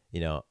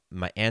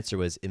 my answer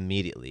was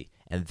immediately.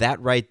 And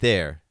that right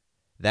there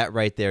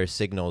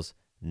signals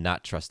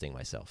not trusting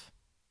myself.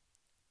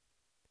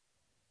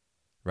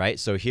 Right?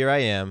 So here I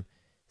am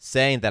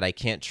saying that I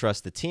can't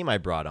trust the team I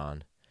brought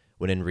on,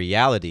 when in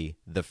reality,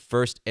 the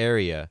first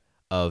area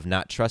of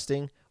not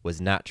trusting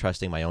was not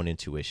trusting my own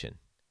intuition.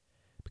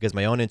 Because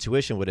my own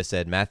intuition would have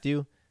said,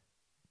 Matthew,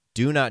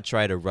 do not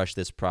try to rush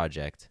this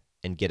project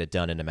and get it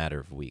done in a matter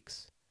of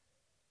weeks.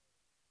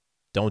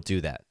 Don't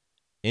do that.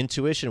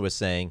 Intuition was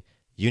saying,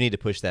 you need to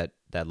push that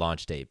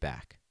launch date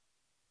back.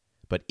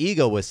 But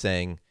ego was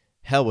saying,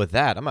 hell with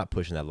that. I'm not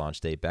pushing that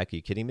launch date back. Are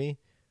you kidding me?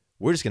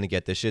 We're just going to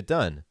get this shit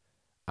done.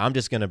 I'm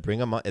just going to bring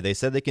them on. If they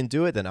said they can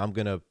do it, then I'm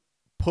going to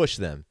push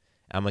them.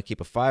 I'm going to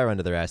keep a fire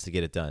under their ass to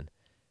get it done.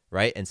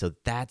 Right? And so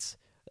that's,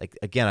 like,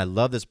 again, I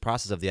love this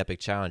process of the Epic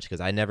Challenge because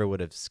I never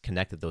would have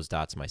connected those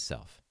dots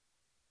myself.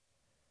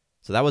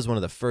 So that was one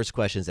of the first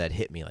questions that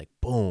hit me, like,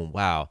 boom,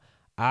 wow.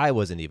 I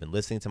wasn't even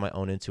listening to my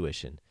own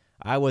intuition.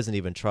 I wasn't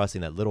even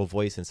trusting that little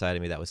voice inside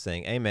of me that was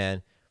saying, hey,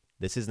 man,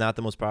 this is not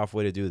the most powerful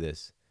way to do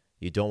this.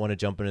 You don't want to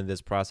jump into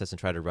this process and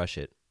try to rush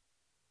it.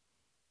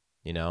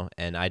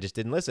 And I just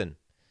didn't listen.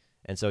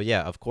 And so,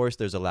 yeah, of course,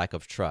 there's a lack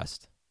of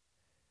trust.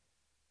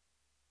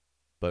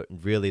 But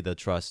really, the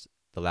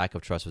lack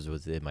of trust was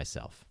within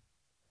myself.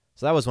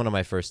 So that was one of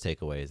my first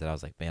takeaways that I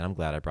was like, man, I'm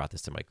glad I brought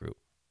this to my group.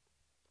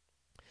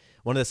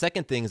 One of the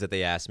second things that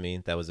they asked me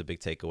that was a big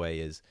takeaway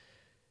is,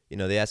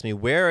 they asked me,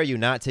 where are you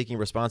not taking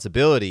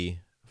responsibility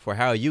for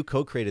how you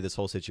co-created this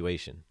whole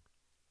situation?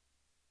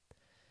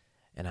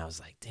 And I was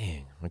like,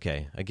 dang,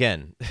 okay.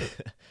 Again,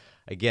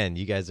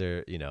 you guys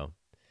are,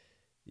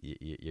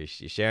 you're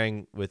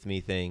sharing with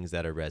me things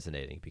that are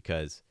resonating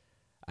because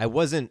I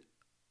wasn't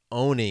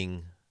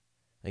owning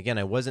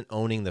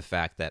the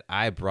fact that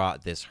I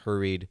brought this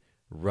hurried,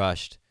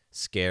 rushed,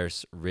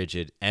 scarce,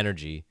 rigid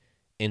energy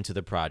into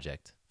the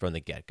project from the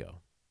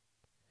get-go.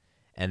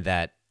 And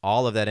that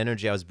all of that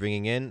energy I was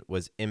bringing in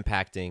was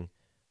impacting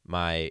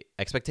my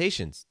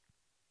expectations.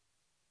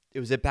 It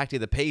was impacting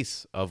the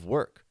pace of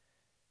work.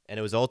 And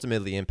it was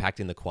ultimately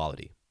impacting the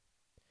quality.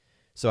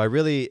 So I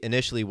really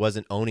initially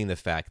wasn't owning the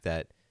fact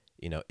that,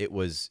 it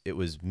was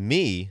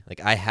me.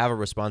 Like, I have a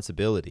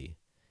responsibility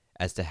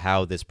as to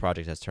how this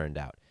project has turned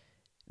out.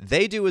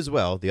 They do as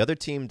well. The other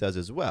team does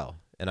as well.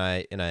 And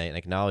I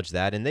acknowledge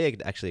that. And they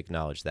actually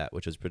acknowledged that,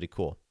 which was pretty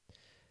cool.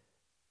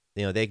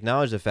 They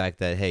acknowledged the fact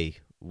that, hey,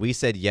 we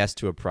said yes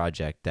to a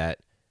project that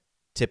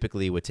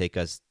typically would take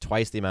us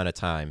twice the amount of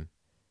time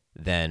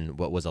than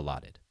what was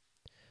allotted.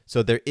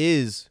 So there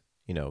is,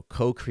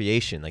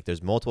 co-creation. Like,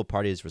 there's multiple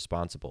parties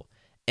responsible.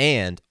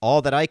 And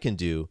all that I can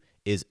do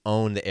is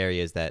own the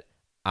areas that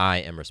I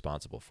am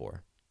responsible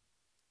for.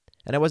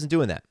 And I wasn't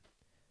doing that.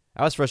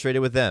 I was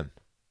frustrated with them.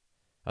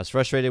 I was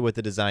frustrated with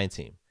the design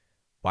team.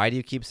 Why do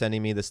you keep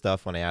sending me the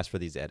stuff when I ask for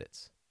these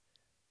edits?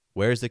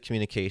 Where's the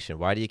communication?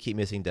 Why do you keep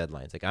missing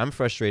deadlines? Like, I'm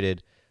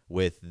frustrated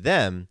with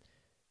them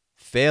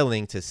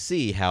failing to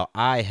see how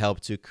I help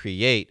to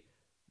create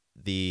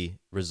the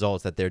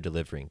results that they're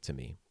delivering to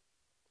me.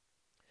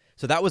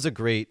 So that was a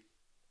great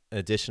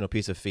additional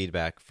piece of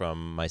feedback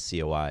from my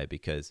COI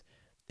because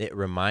it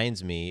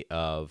reminds me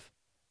of,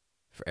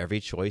 for every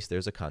choice,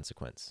 there's a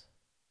consequence.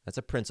 That's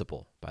a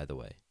principle, by the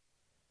way.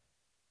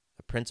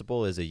 A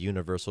principle is a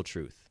universal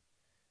truth.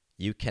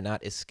 You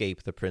cannot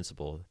escape the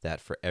principle that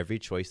for every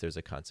choice, there's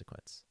a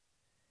consequence.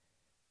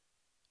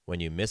 When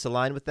you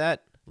misalign with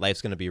that,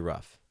 life's going to be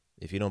rough.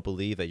 If you don't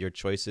believe that your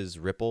choices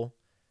ripple,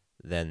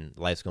 then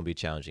life's going to be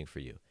challenging for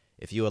you.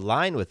 If you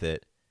align with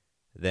it,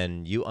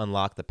 then you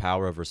unlock the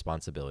power of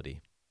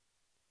responsibility.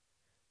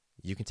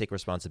 You can take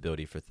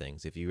responsibility for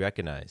things if you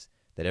recognize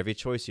that every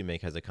choice you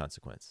make has a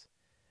consequence.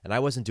 And I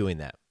wasn't doing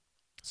that.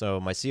 So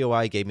my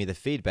COI gave me the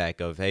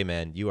feedback of, hey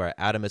man, you are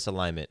out of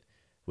misalignment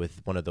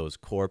with one of those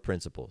core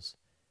principles.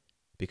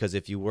 Because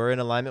if you were in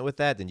alignment with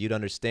that, then you'd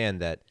understand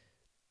that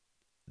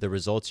the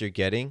results you're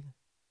getting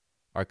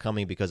are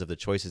coming because of the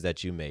choices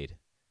that you made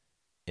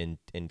in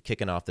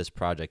kicking off this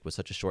project with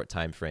such a short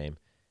time frame,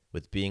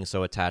 with being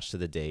so attached to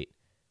the date,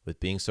 with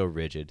being so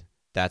rigid.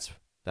 That's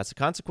a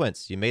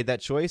consequence. You made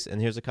that choice,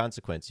 and here's a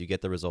consequence. You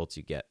get the results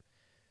you get.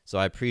 So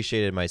I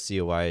appreciated my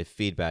COI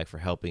feedback for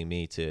helping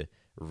me to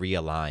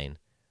realign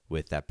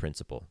with that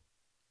principle.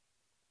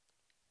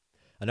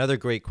 Another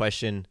great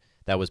question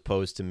that was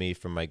posed to me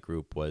from my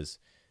group was,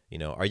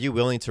 are you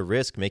willing to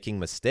risk making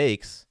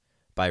mistakes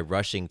by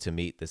rushing to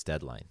meet this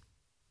deadline?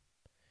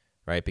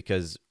 Right?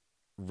 Because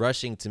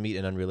rushing to meet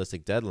an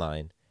unrealistic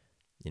deadline,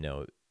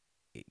 puts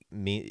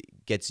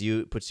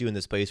you in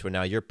this place where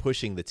now you're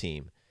pushing the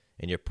team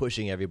and you're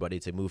pushing everybody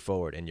to move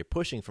forward, and you're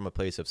pushing from a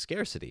place of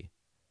scarcity,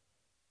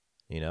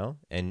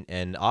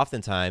 and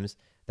oftentimes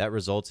that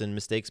results in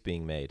mistakes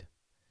being made,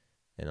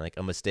 and like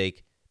a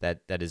mistake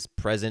that is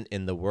present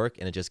in the work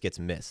and it just gets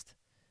missed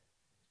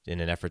in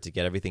an effort to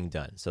get everything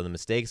done. So the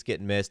mistakes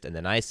get missed, and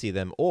then I see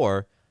them,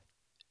 or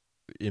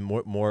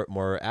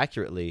more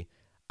accurately,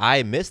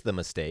 I miss the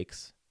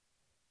mistakes.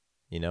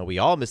 We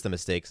all miss the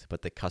mistakes,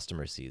 but the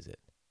customer sees it,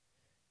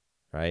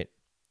 right?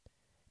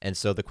 And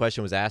so the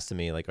question was asked to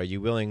me, like, are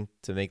you willing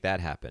to make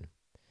that happen?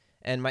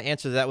 And my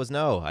answer to that was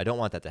no, I don't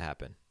want that to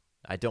happen.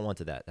 I don't want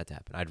that to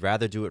happen. I'd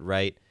rather do it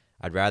right.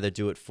 I'd rather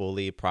do it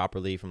fully,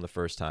 properly from the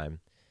first time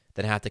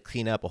than have to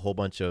clean up a whole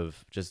bunch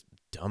of just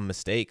dumb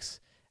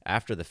mistakes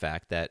after the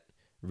fact that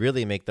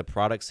really make the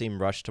product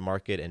seem rushed to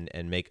market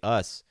and make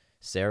us,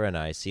 Sarah and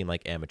I, seem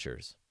like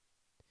amateurs.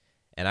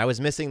 And I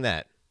was missing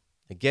that.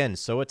 Again,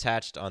 so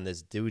attached on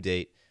this due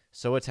date,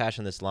 so attached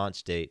on this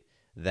launch date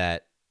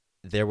that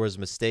there was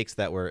mistakes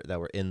that were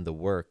in the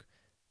work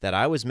that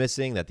I was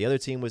missing, that the other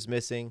team was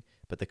missing,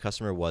 but the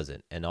customer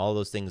wasn't. And all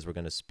those things were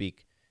going to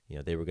speak,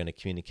 they were going to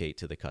communicate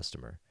to the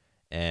customer.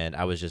 And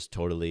I was just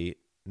totally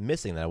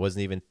missing that. I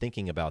wasn't even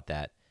thinking about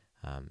that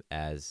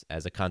as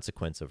a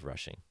consequence of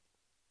rushing.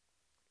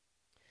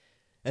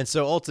 And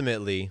so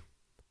ultimately,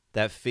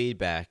 that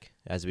feedback,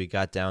 as we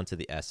got down to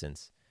the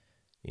essence,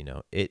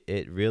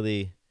 it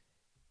really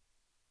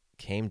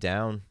came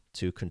down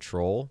to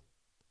control,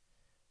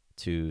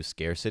 to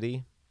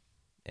scarcity,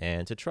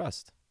 and to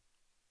trust.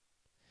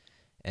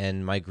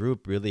 And my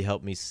group really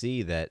helped me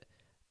see that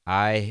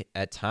I,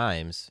 at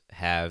times,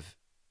 have,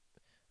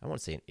 I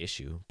won't say an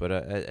issue, but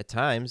at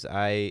times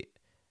I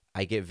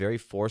get very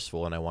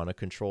forceful and I want to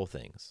control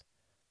things.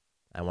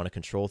 I want to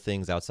control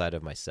things outside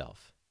of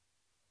myself.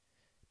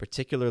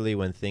 Particularly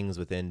when things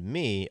within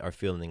me are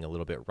feeling a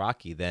little bit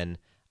rocky, then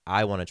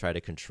I want to try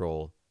to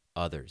control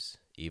others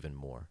even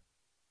more.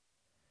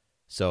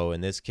 So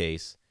in this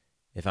case,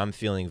 if I'm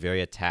feeling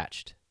very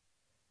attached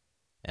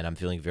and I'm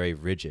feeling very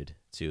rigid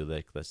to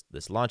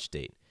this launch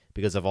date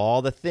because of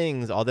all the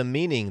things, all the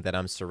meaning that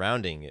I'm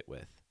surrounding it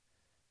with,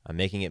 I'm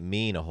making it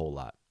mean a whole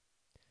lot,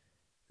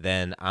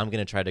 then I'm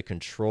going to try to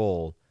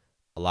control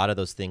a lot of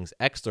those things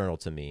external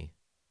to me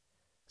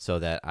so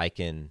that I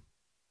can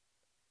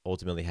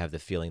ultimately have the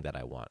feeling that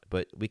I want.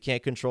 But we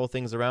can't control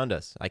things around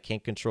us. I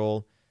can't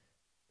control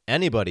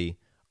anybody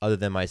other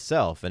than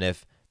myself. And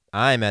if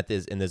I'm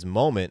in this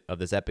moment of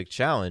this epic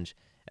challenge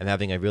and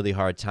having a really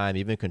hard time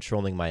even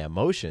controlling my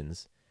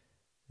emotions,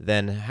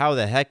 then how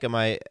the heck am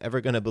I ever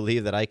going to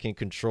believe that I can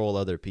control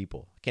other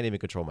people? I can't even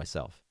control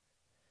myself.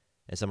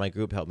 And so my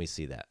group helped me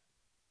see that.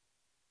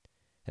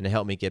 And it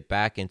helped me get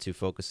back into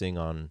focusing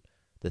on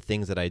the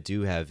things that I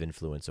do have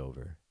influence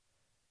over.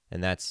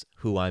 And that's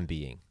who I'm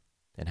being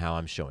and how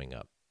I'm showing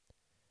up.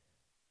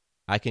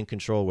 I can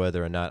control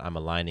whether or not I'm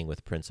aligning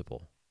with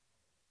principle.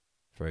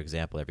 For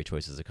example, every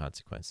choice is a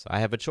consequence. I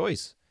have a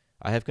choice.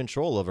 I have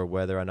control over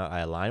whether or not I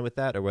align with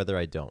that or whether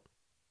I don't.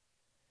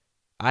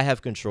 I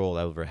have control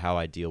over how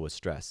I deal with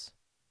stress.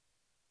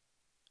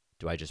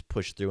 Do I just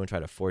push through and try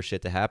to force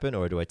shit to happen,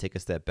 or do I take a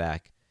step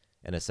back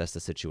and assess the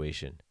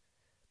situation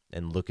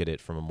and look at it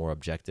from a more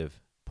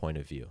objective point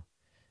of view?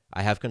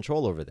 I have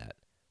control over that.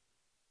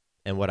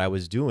 And what I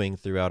was doing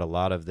throughout a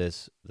lot of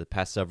the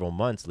past several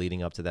months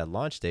leading up to that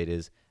launch date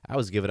is I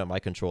was giving up my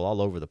control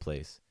all over the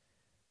place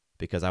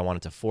because I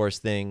wanted to force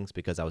things,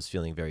 because I was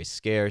feeling very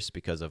scarce,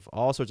 because of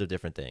all sorts of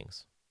different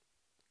things.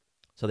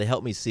 So they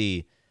helped me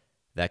see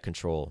that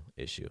control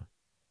issue.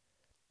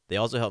 They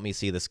also helped me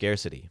see the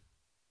scarcity.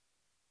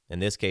 In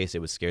this case, it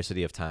was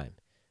scarcity of time.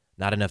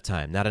 Not enough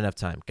time.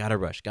 Gotta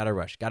rush.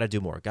 Gotta do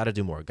more. Gotta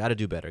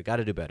do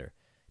better.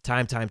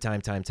 Time.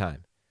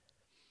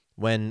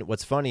 When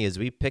what's funny is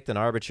we picked an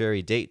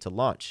arbitrary date to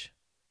launch.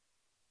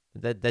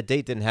 That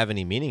date didn't have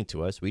any meaning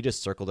to us. We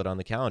just circled it on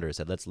the calendar and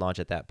said, let's launch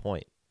at that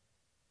point.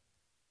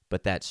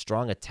 But that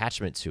strong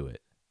attachment to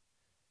it,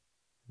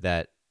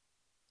 that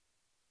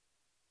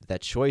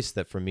choice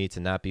that for me to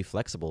not be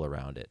flexible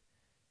around it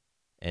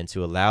and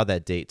to allow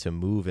that date to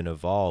move and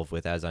evolve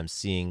with as I'm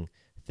seeing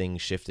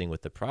things shifting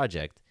with the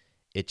project,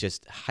 it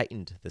just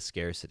heightened the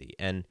scarcity.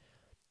 And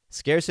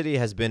scarcity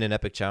has been an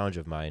epic challenge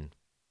of mine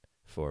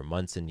for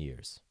months and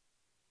years.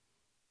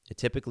 It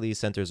typically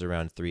centers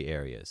around 3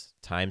 areas: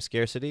 time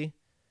scarcity,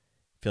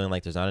 feeling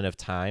like there's not enough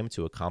time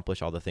to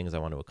accomplish all the things I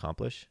want to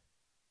accomplish;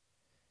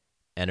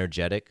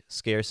 energetic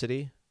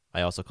scarcity,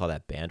 I also call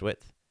that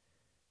bandwidth,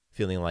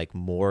 feeling like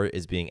more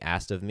is being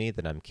asked of me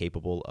than I'm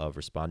capable of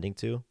responding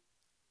to;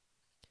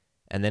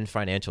 and then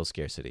financial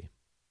scarcity,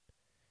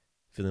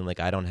 feeling like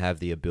I don't have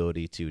the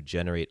ability to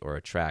generate or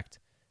attract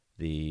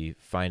the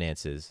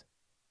finances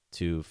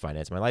to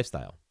finance my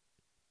lifestyle.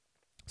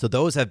 So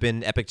those have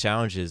been epic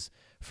challenges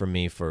for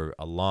me for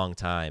a long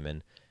time.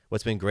 And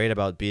what's been great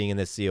about being in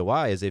this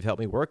COI is they've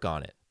helped me work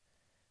on it.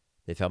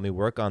 They've helped me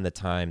work on the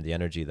time, the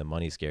energy, the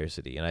money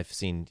scarcity. And I've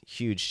seen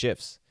huge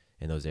shifts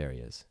in those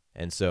areas.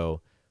 And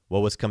so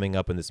what was coming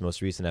up in this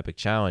most recent epic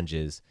challenge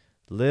is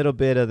a little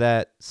bit of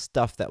that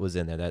stuff that was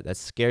in there, that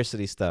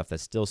scarcity stuff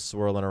that's still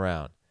swirling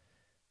around.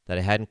 that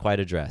I hadn't quite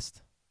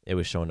addressed, it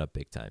was showing up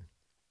big time.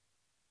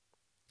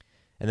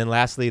 And then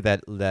lastly,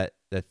 that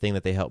thing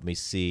that they helped me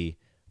see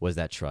was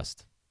that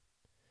trust.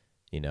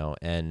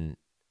 And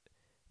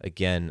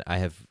again, I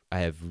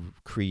have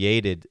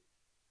created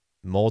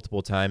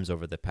multiple times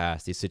over the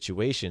past these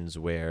situations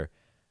where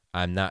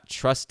I'm not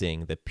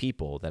trusting the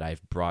people that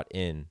I've brought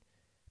in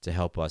to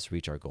help us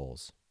reach our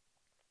goals.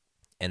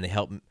 And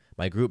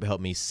my group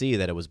helped me see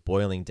that it was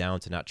boiling down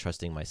to not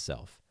trusting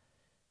myself,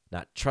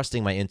 not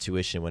trusting my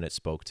intuition when it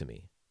spoke to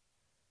me,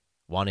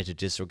 wanting to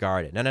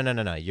disregard it.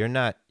 No. You're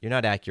not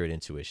accurate,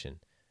 intuition.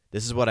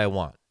 This is what I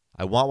want.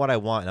 I want what I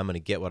want, and I'm going to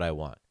get what I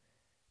want.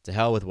 To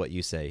hell with what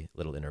you say,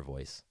 little inner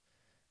voice,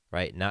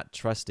 right? Not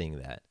trusting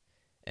that.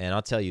 And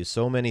I'll tell you,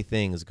 so many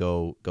things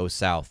go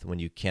south when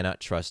you cannot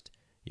trust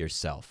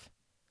yourself,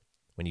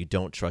 when you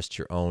don't trust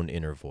your own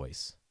inner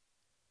voice.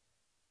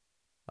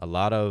 A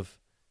lot of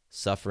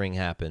suffering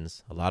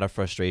happens, a lot of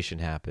frustration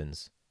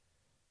happens,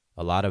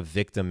 a lot of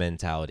victim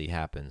mentality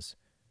happens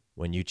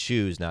when you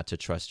choose not to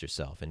trust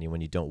yourself and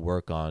when you don't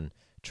work on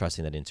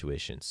trusting that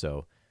intuition.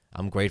 So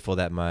I'm grateful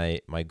that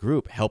my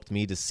group helped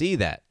me to see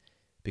that,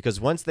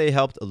 because once they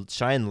helped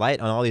shine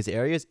light on all these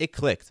areas, it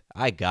clicked.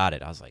 I got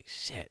it. I was like,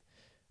 shit,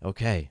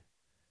 okay,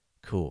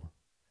 cool.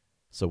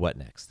 So what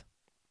next?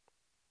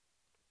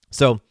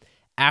 So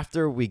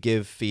after we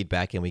give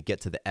feedback and we get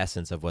to the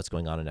essence of what's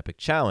going on in Epic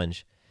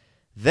Challenge,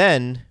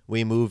 then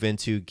we move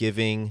into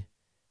giving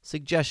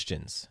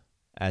suggestions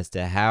as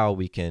to how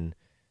we can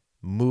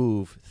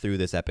move through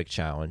this Epic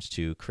Challenge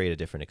to create a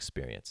different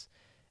experience.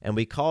 And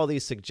we call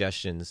these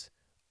suggestions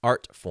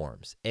art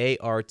forms,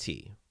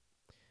 A-R-T.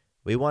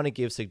 We want to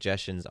give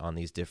suggestions on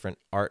these different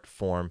art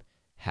form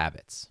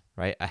habits,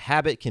 right? A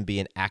habit can be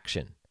an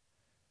action.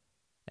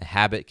 A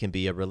habit can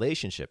be a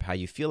relationship, how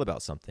you feel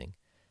about something.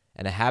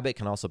 And a habit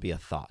can also be a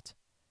thought.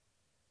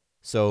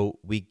 So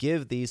we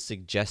give these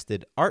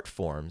suggested art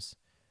forms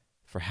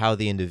for how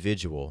the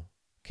individual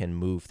can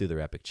move through their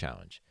Epic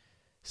Challenge.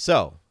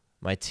 So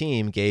my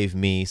team gave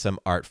me some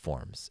art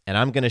forms, and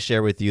I'm going to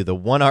share with you the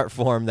one art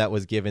form that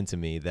was given to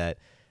me that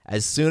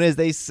as soon as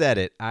they said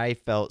it, I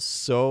felt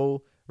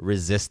so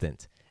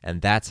resistant.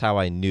 And that's how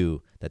I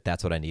knew that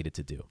that's what I needed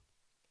to do.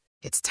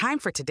 It's time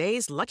for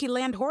today's Lucky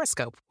Land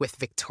horoscope with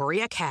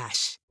Victoria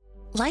Cash.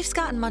 Life's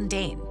gotten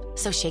mundane,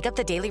 so shake up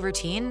the daily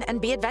routine and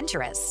be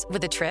adventurous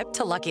with a trip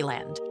to Lucky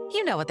Land.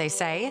 You know what they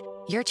say,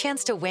 your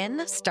chance to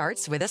win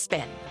starts with a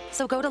spin.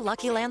 So go to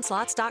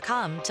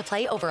LuckyLandSlots.com to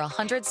play over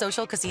 100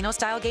 social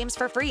casino-style games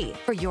for free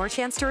for your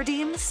chance to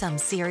redeem some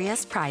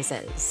serious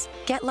prizes.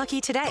 Get lucky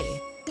today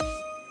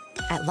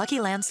at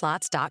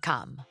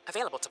LuckyLandSlots.com.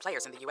 Available to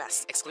players in the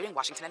U.S., excluding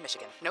Washington and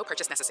Michigan. No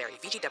purchase necessary.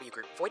 VGW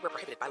Group. Void where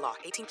prohibited by law.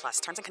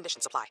 18+. Terms and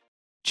conditions apply.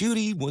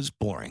 Judy was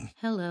boring.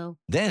 Hello.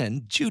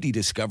 Then Judy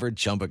discovered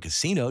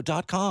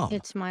ChumbaCasino.com.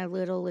 It's my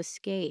little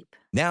escape.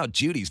 Now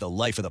Judy's the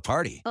life of the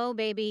party. Oh,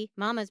 baby,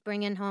 mama's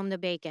bringing home the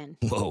bacon.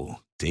 Whoa,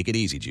 take it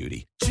easy,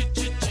 Judy.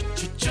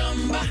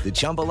 The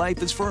Chumba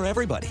life is for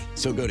everybody.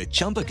 So go to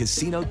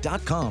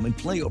ChumbaCasino.com and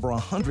play over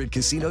 100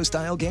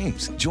 casino-style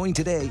games. Join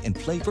today and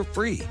play for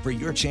free for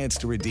your chance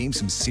to redeem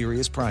some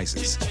serious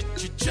prizes.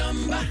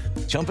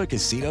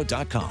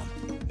 ChumbaCasino.com.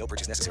 No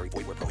purchase necessary.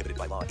 Void where prohibited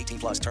by law.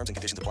 18+. Terms and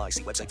conditions apply.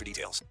 See website for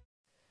details.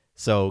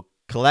 So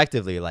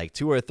collectively, like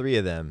 2 or 3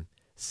 of them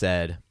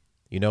said,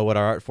 you know what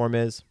our art form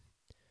is?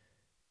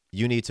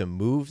 You need to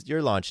move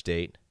your launch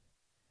date,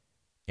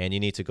 and you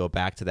need to go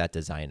back to that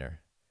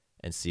designer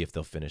and see if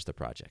they'll finish the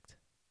project.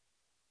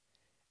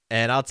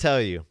 And I'll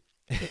tell you,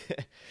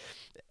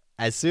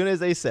 as soon as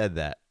they said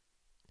that,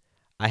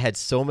 I had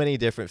so many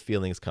different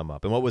feelings come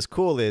up. And what was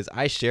cool is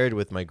I shared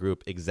with my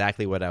group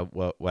exactly what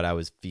I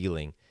was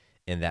feeling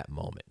in that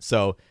moment.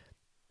 So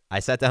I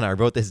sat down, I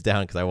wrote this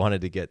down because I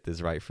wanted to get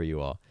this right for you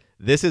all.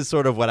 This is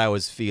sort of what I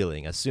was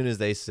feeling as soon as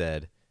they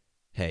said,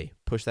 hey,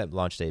 push that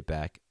launch date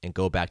back and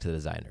go back to the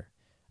designer.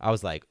 I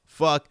was like,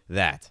 fuck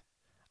that.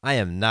 I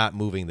am not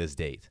moving this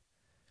date.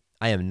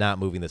 I am not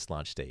moving this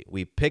launch date.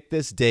 We picked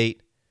this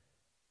date.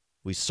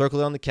 We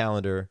circled it on the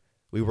calendar.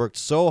 We worked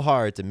so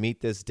hard to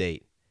meet this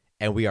date,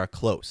 and we are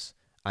close.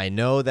 I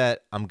know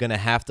that I'm going to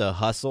have to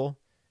hustle.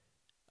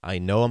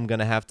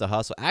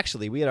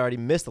 Actually, we had already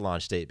missed the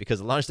launch date because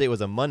the launch date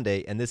was a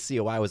Monday and this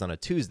COI was on a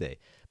Tuesday.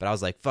 But I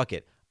was like, fuck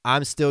it.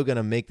 I'm still going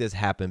to make this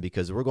happen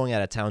because we're going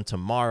out of town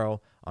tomorrow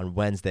on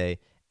Wednesday.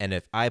 And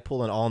if I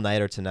pull an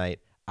all-nighter tonight,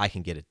 I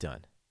can get it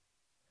done.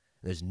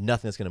 There's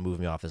nothing that's going to move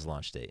me off this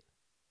launch date.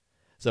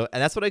 So,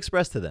 and that's what I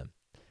expressed to them.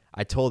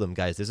 I told them,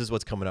 guys, this is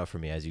what's coming up for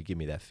me as you give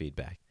me that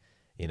feedback.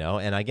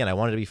 And again, I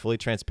wanted to be fully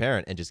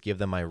transparent and just give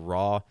them my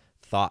raw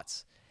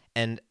thoughts.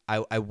 And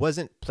I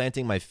wasn't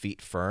planting my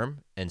feet firm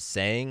and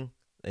saying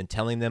and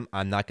telling them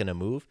I'm not going to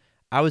move.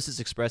 I was just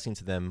expressing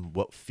to them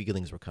what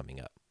feelings were coming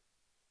up.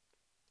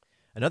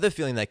 Another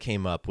feeling that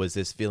came up was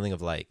this feeling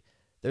of like,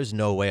 there's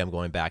no way I'm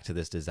going back to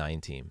this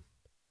design team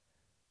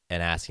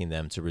and asking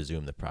them to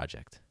resume the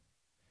project.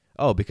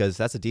 Oh, because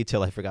that's a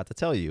detail I forgot to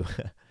tell you.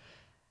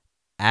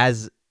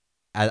 As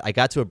I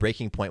got to a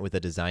breaking point with the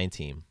design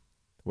team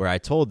where I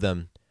told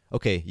them,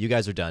 okay, you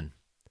guys are done.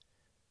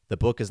 The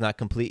book is not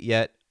complete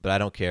yet, but I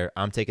don't care.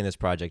 I'm taking this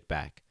project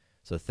back.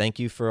 So thank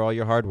you for all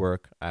your hard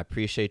work. I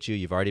appreciate you.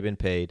 You've already been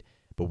paid,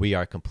 but we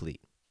are complete.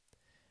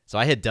 So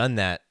I had done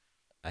that,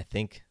 I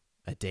think,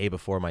 a day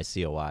before my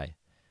COI.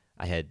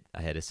 I had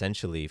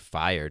essentially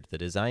fired the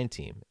design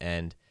team,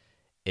 and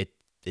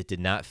it did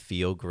not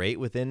feel great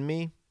within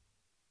me.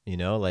 You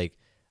know, like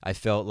I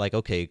felt like,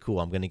 okay, cool,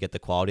 I'm going to get the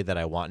quality that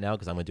I want now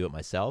because I'm going to do it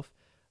myself.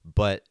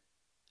 But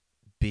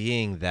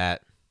being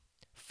that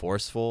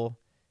forceful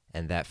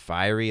and that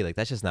fiery, like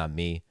that's just not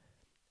me.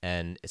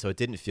 And so it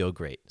didn't feel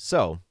great.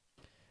 So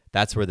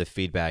that's where the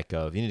feedback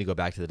of you need to go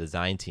back to the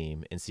design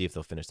team and see if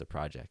they'll finish the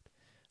project.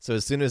 So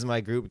as soon as my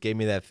group gave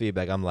me that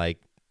feedback, I'm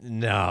like,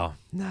 nah,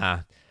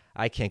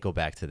 I can't go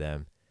back to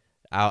them.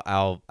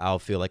 I'll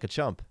feel like a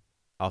chump.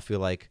 I'll feel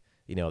like,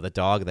 you know, the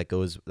dog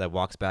that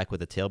walks back with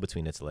the tail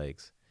between its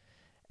legs.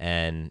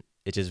 And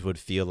it just would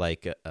feel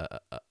like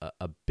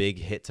a big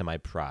hit to my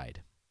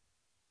pride.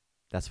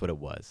 That's what it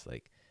was.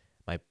 Like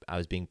I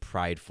was being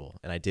prideful,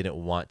 and I didn't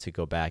want to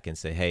go back and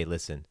say, hey,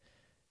 listen,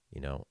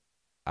 you know,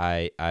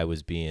 I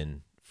was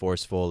being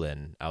forceful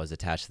and I was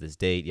attached to this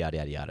date, yada,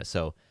 yada, yada.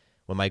 So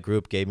when my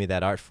group gave me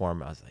that art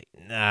form, I was like,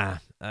 nah,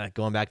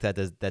 going back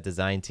to that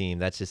design team,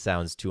 that just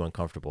sounds too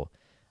uncomfortable.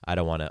 I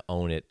don't want to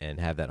own it and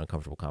have that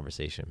uncomfortable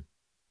conversation.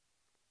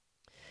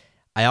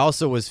 I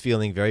also was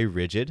feeling very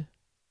rigid.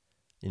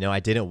 You know, I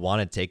didn't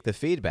want to take the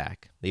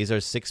feedback. These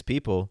are 6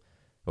 people,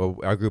 or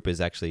our group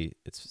is actually,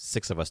 it's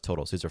 6 of us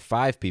total. So these are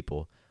 5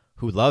 people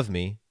who love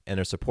me and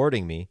are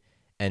supporting me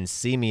and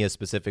see me a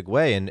specific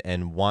way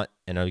and want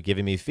and are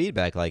giving me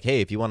feedback like,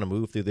 hey, if you want to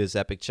move through this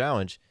epic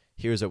challenge,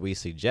 here's what we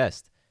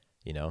suggest.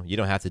 You know, you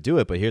don't have to do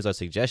it, but here's our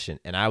suggestion.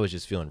 And I was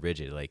just feeling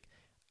rigid. Like,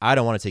 I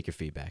don't want to take your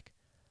feedback.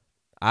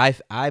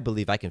 I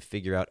believe I can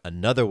figure out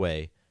another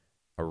way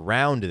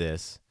around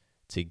this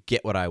to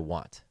get what I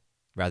want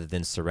rather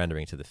than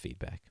surrendering to the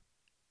feedback.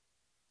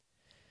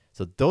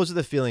 So those are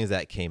the feelings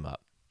that came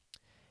up.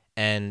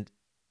 And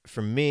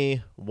for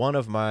me, one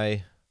of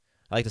my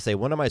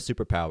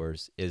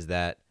superpowers is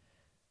that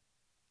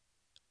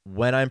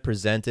when I'm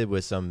presented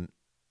with some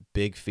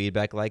big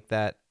feedback like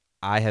that,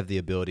 I have the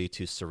ability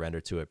to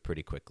surrender to it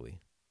pretty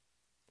quickly.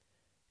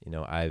 You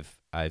know,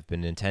 I've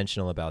been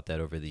intentional about that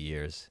over the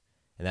years,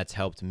 and that's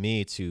helped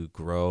me to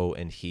grow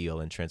and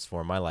heal and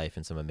transform my life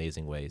in some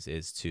amazing ways,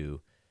 is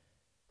to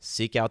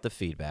seek out the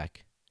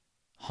feedback,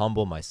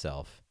 humble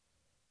myself,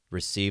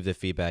 receive the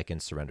feedback,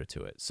 and surrender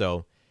to it.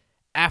 So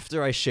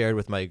after I shared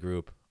with my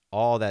group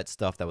all that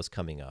stuff that was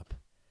coming up,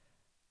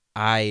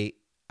 I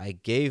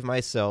gave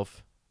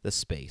myself the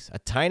space, a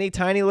tiny,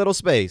 tiny little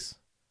space,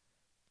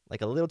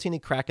 like a little teeny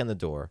crack in the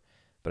door,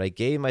 but I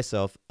gave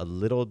myself a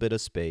little bit of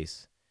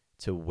space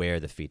to wear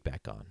the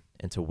feedback on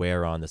and to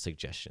wear on the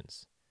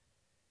suggestions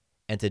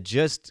and to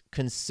just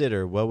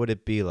consider what would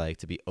it be like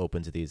to be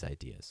open to these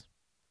ideas.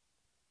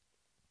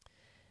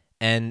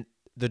 And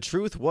the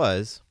truth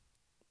was,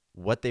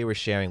 what they were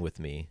sharing with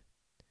me,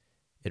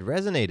 it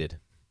resonated.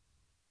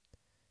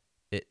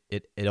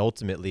 It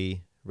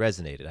ultimately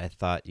resonated. I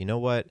thought, you know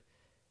what?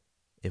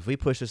 If we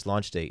push this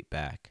launch date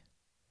back,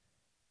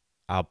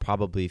 I'll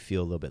probably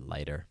feel a little bit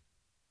lighter.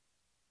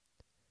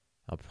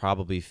 I'll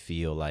probably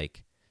feel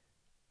like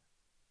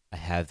I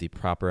have the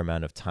proper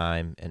amount of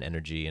time and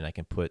energy, and I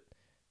can put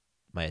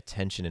my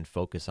attention and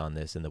focus on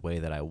this in the way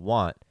that I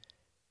want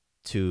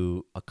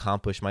to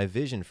accomplish my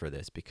vision for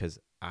this, because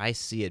I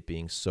see it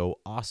being so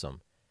awesome.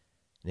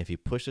 And if you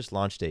push this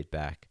launch date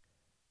back,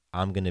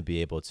 I'm going to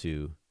be able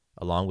to,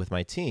 along with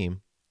my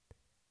team,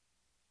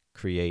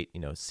 create,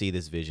 see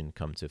this vision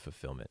come to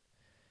fulfillment.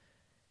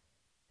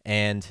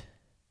 And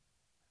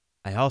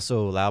I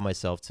also allow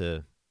myself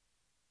to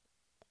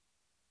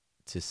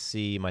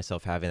see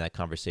myself having that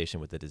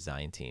conversation with the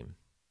design team.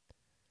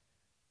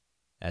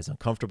 As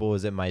uncomfortable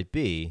as it might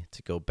be,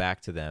 to go back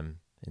to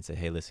them and say,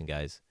 hey, listen,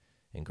 guys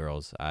and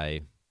girls,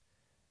 I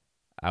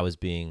was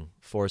being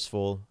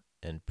forceful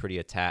and pretty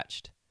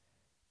attached,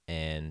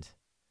 and,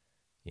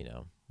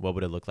 what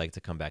would it look like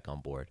to come back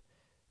on board?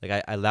 Like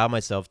I allow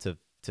myself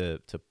to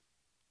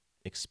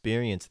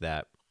experience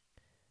that.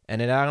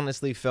 And it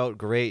honestly felt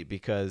great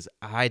because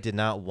I did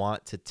not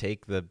want to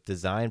take the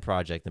design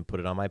project and put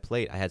it on my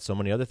plate. I had so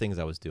many other things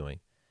I was doing.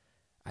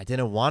 I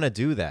didn't want to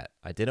do that.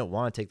 I didn't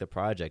want to take the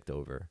project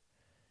over.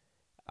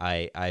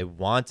 I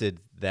wanted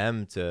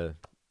them to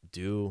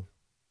do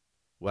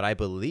what I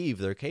believe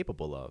they're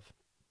capable of.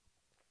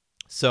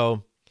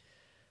 So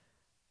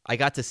I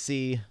got to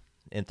see,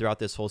 and throughout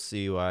this whole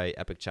CUI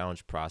Epic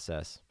Challenge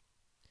process,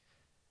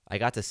 I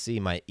got to see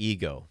my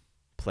ego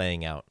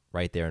playing out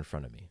right there in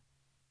front of me.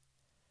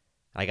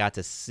 I got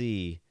to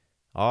see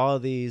all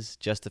these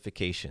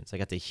justifications. I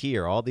got to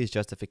hear all these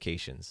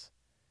justifications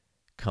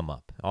come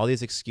up, all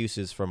these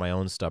excuses for my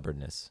own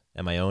stubbornness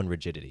and my own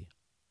rigidity.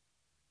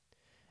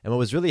 And what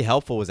was really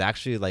helpful was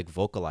actually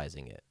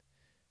vocalizing it,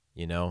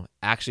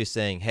 actually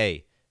saying,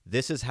 hey,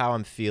 this is how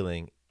I'm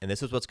feeling, and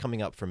this is what's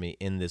coming up for me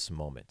in this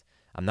moment.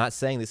 I'm not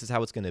saying this is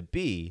how it's going to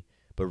be,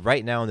 but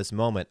right now in this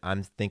moment,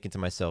 I'm thinking to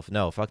myself,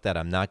 no, fuck that.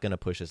 I'm not going to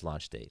push this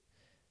launch date.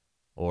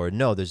 Or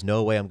no, there's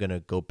no way I'm going to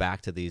go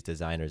back to these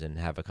designers and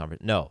have a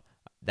conversation. No,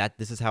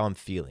 this is how I'm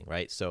feeling,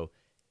 right? So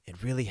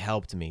it really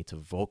helped me to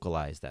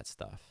vocalize that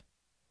stuff,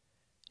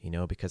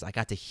 because I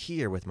got to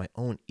hear with my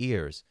own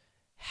ears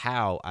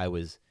how I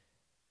was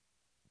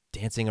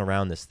dancing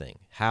around this thing,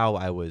 how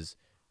I was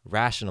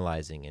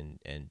rationalizing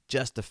and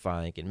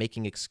justifying and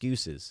making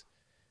excuses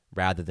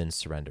rather than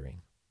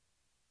surrendering.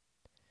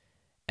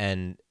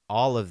 And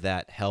all of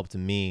that helped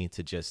me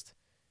to just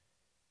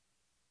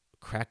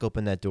crack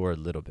open that door a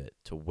little bit,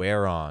 to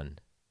wear on.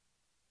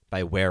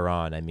 By wear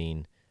on, I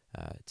mean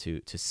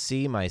to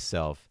see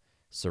myself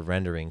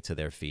surrendering to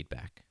their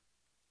feedback,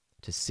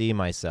 to see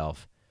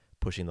myself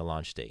pushing the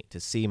launch date, to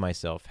see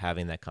myself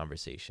having that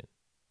conversation.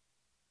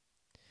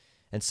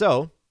 And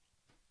so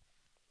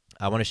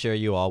I want to share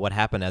you all what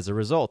happened as a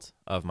result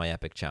of my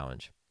epic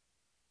challenge.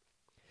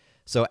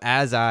 So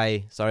as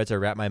I started to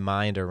wrap my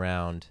mind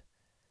around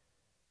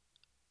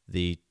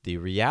the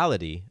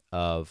reality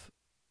of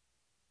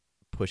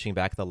pushing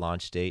back the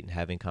launch date and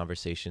having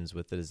conversations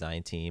with the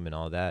design team and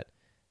all that,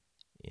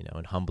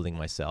 and humbling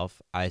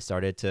myself, I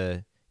started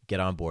to get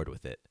on board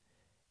with it.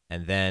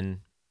 And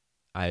then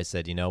I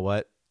said, you know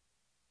what?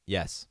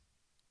 Yes,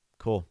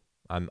 cool.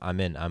 I'm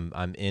in.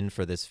 I'm in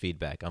for this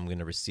feedback. I'm going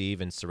to receive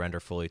and surrender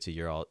fully to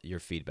your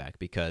feedback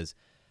because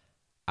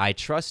I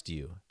trust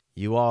you.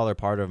 You all are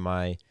part of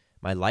my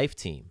life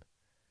team.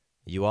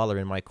 You all are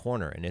in my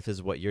corner. And if this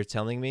is what you're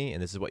telling me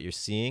and this is what you're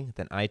seeing,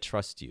 then I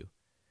trust you.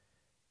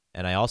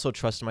 And I also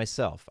trust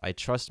myself. I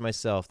trust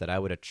myself that I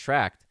would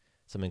attract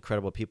some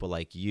incredible people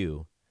like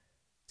you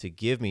to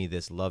give me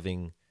this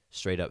loving,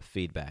 straight up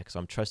feedback. So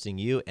I'm trusting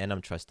you and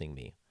I'm trusting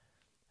me.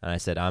 And I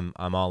said, I'm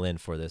all in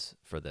for this.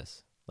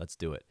 Let's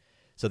do it.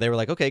 So they were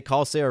like, okay,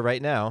 call Sarah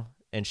right now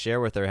and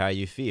share with her how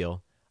you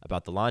feel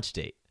about the launch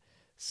date.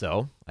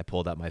 So I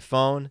pulled out my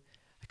phone.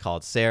 I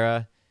called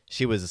Sarah.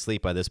 She was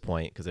asleep by this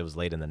point because it was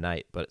late in the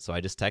night. So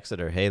I just texted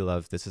her, hey,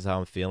 love, this is how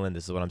I'm feeling.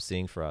 This is what I'm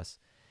seeing for us.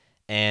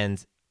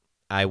 And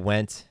I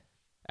went,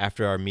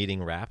 after our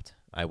meeting wrapped,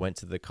 I went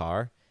to the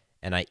car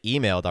and I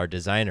emailed our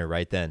designer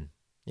right then.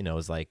 It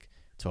was like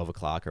 12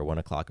 o'clock or 1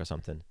 o'clock or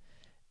something.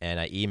 And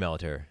I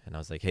emailed her and I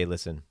was like, hey,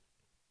 listen,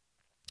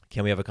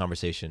 can we have a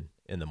conversation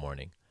in the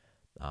morning?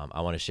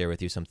 I want to share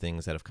with you some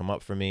things that have come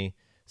up for me,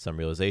 some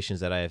realizations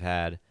that I have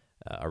had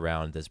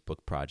around this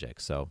book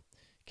project. So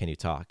can you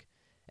talk?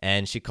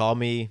 And she called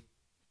me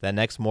that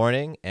next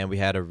morning and we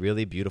had a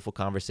really beautiful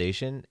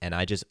conversation. And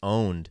I just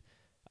owned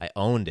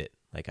it.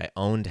 Like I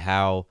owned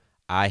how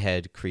I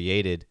had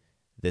created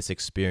this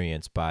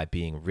experience by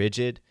being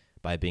rigid,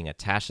 by being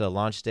attached to the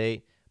launch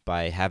date,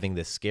 by having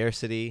this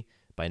scarcity,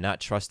 by not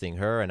trusting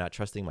her and not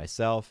trusting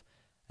myself.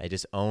 I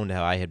just owned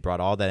how I had brought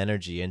all that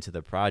energy into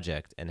the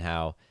project and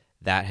how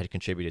that had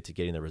contributed to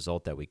getting the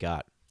result that we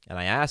got. And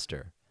I asked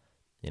her,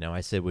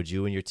 I said, would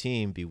you and your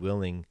team be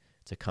willing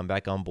to come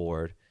back on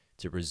board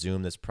to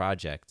resume this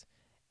project?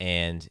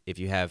 And if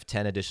you have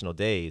 10 additional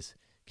days,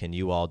 can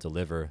you all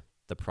deliver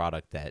the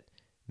product that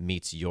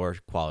meets your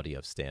quality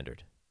of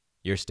standard,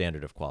 your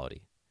standard of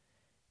quality?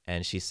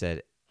 And she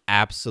said,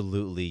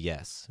 absolutely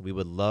yes. We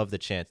would love the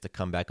chance to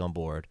come back on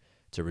board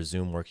to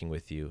resume working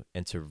with you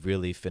and to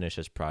really finish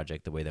this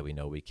project the way that we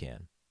know we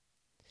can.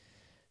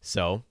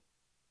 So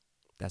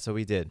that's what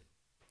we did.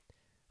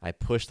 I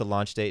pushed the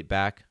launch date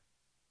back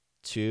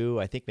to,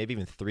 I think maybe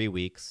even 3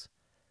 weeks.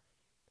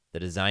 The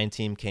design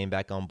team came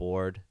back on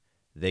board.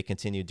 They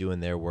continued doing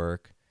their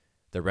work.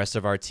 The rest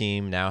of our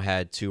team now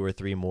had 2 or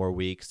 3 more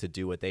weeks to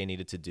do what they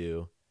needed to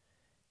do.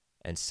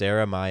 And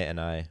Sarah, Maya, and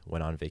I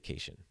went on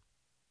vacation.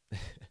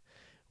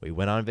 We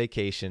went on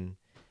vacation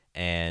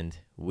and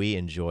we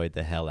enjoyed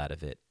the hell out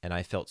of it. And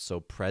I felt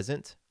so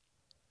present.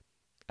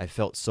 I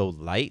felt so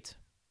light.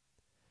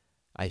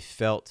 I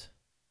felt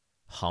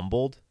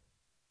humbled.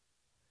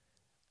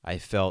 I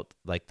felt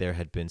like there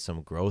had been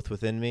some growth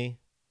within me.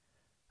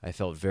 I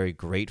felt very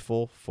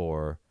grateful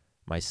for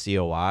my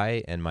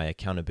COI and my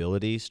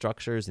accountability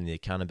structures and the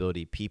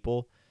accountability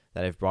people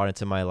that I've brought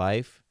into my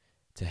life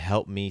to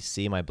help me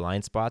see my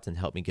blind spots and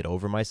help me get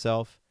over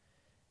myself.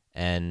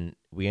 And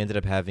we ended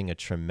up having a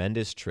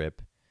tremendous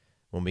trip.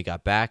 When we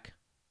got back,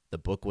 the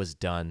book was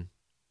done.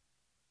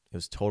 It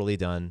was totally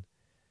done.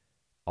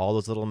 All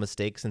those little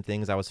mistakes and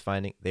things I was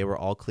finding, they were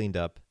all cleaned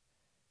up.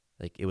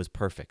 Like, it was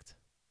perfect.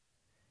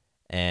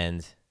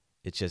 And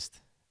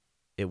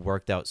it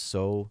worked out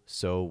so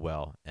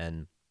well.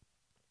 And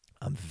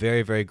I'm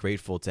very, very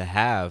grateful to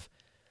have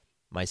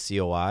my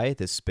COI,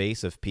 this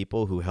space of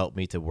people who helped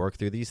me to work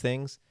through these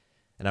things.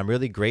 And I'm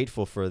really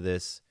grateful for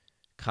this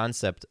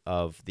concept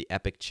of the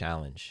Epic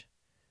Challenge,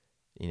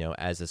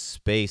 as a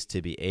space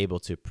to be able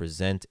to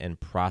present and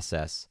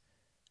process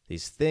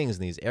these things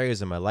in these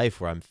areas of my life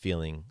where I'm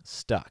feeling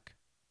stuck,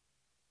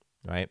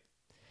 right?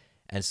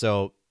 And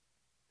so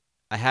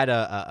I had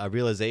a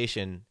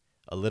realization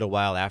a little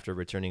while after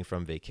returning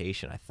from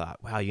vacation. I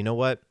thought, wow, you know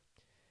what?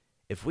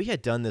 If we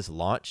had done this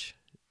launch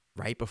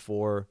right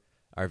before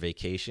our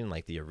vacation,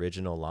 like the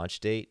original launch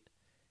date,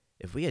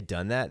 if we had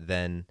done that,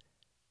 then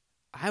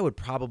I would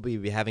probably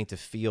be having to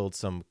field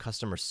some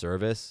customer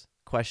service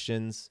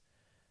questions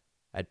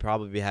I'd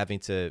probably be having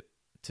to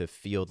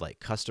field like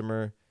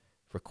customer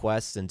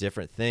requests and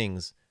different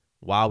things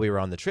while we were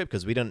on the trip,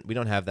 because we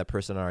don't have that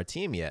person on our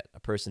team yet, a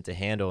person to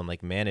handle and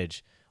like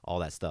manage all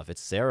that stuff.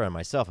 It's Sarah and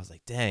myself. I was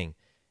like, dang,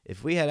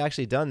 if we had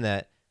actually done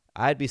that,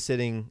 I'd be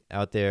sitting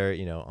out there,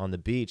 on the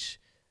beach,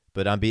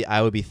 but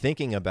I would be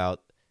thinking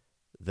about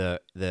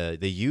the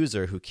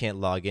user who can't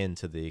log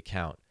into the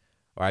account,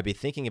 or I'd be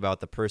thinking about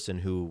the person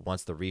who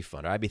wants the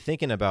refund, or I'd be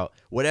thinking about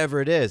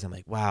whatever it is. I'm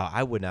like, wow,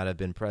 I would not have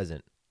been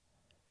present.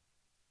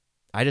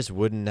 I just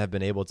wouldn't have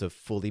been able to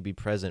fully be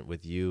present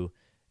with you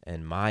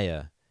and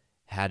Maya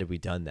had we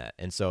done that.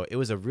 And so it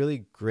was a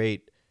really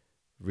great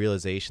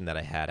realization that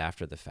I had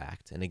after the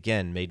fact. And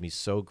again, made me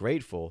so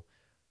grateful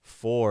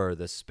for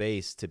the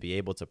space to be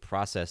able to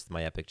process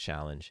my epic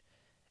challenge.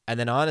 And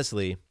then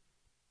honestly,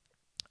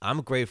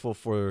 I'm grateful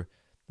for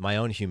my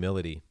own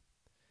humility.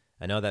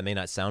 I know that may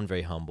not sound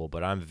very humble,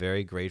 but I'm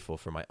very grateful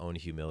for my own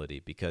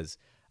humility, because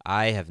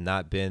I have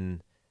not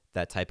been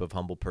that type of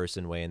humble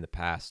person way in the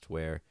past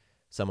where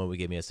someone would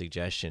give me a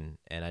suggestion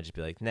and I'd just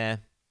be like, nah,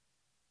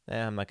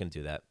 I'm not going to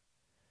do that.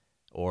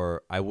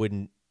 Or I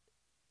wouldn't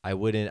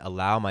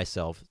allow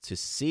myself to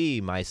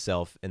see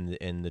myself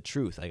in the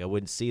truth. Like I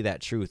wouldn't see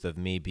that truth of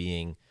me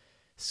being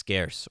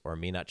scarce or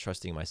me not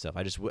trusting myself.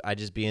 I'd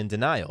just be in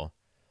denial.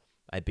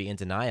 I'd be in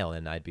denial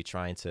and I'd be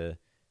trying to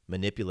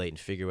manipulate and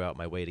figure out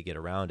my way to get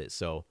around it.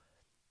 So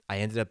I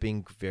ended up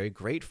being very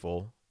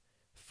grateful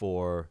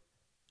for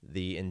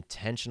the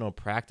intentional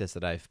practice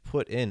that I've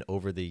put in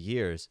over the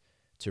years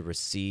to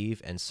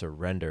receive and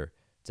surrender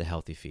to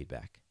healthy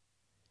feedback,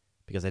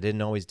 because I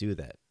didn't always do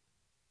that.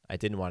 I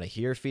didn't want to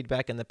hear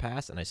feedback in the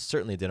past, and I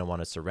certainly didn't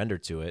want to surrender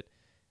to it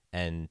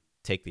and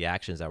take the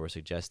actions that were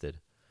suggested.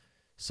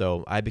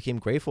 So I became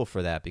grateful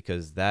for that,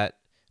 because that,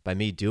 by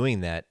me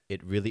doing that,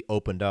 it really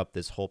opened up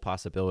this whole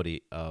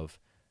possibility of,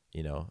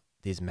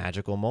 these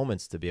magical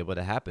moments to be able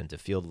to happen, to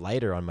feel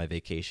lighter on my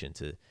vacation,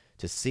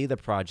 to see the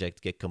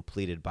project get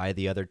completed by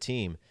the other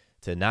team,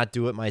 to not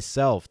do it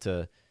myself,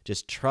 to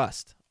just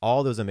trust.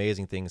 All those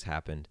amazing things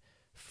happened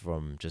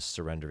from just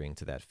surrendering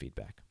to that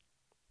feedback.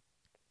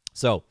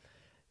 So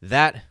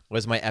that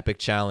was my epic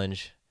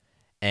challenge.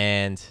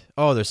 And,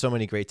 there's so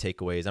many great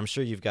takeaways. I'm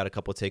sure you've got a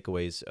couple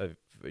takeaways of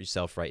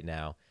yourself right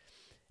now.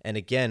 And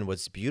again,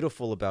 what's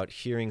beautiful about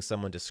hearing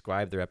someone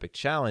describe their epic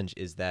challenge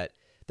is that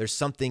there's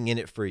something in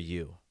it for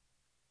you.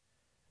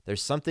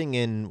 There's something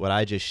in what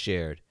I just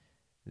shared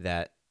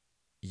that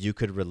you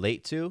could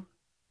relate to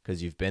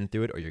because you've been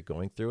through it or you're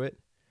going through it,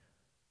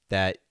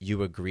 that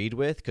you agreed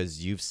with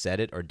because you've said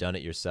it or done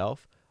it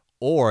yourself,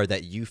 or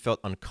that you felt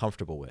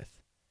uncomfortable with.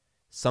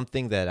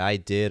 Something that I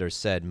did or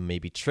said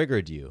maybe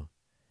triggered you.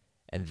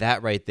 And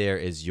that right there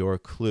is your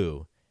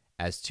clue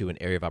as to an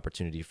area of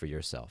opportunity for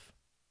yourself.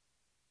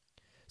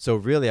 So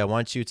really, I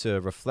want you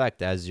to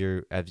reflect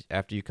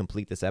after you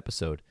complete this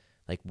episode,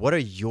 like, what are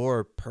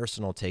your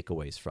personal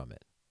takeaways from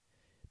it?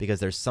 Because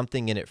there's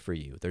something in it for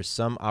you. There's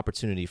some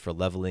opportunity for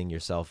leveling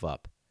yourself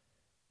up.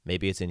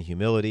 Maybe it's in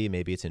humility.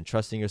 Maybe it's in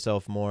trusting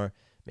yourself more.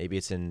 Maybe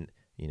it's in,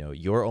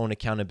 your own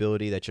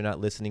accountability that you're not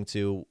listening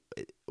to.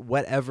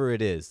 Whatever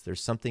it is,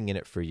 there's something in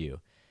it for you.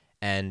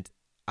 And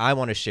I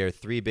want to share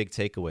 3 big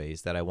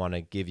takeaways that I want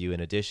to give you in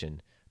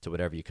addition to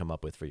whatever you come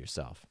up with for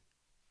yourself.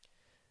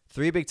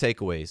 3 big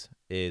takeaways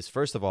is,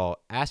 first of all,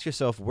 ask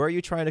yourself, where are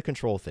you trying to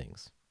control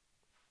things?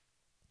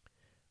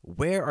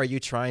 Where are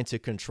you trying to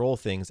control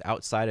things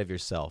outside of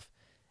yourself?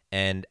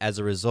 And as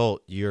a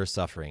result, you're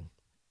suffering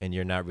and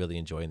you're not really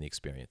enjoying the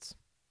experience.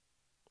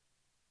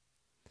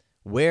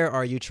 Where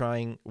are you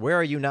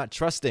not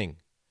trusting?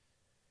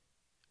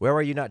 Where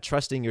are you not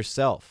trusting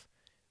yourself?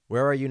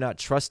 Where are you not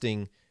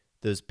trusting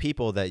those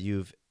people that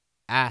you've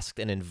asked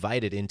and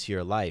invited into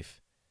your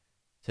life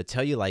to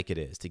tell you like it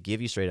is, to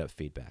give you straight up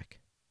feedback?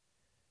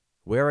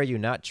 Where are you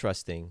not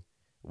trusting?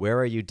 Where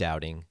are you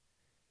doubting?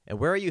 And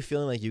where are you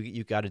feeling like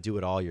you got to do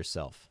it all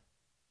yourself?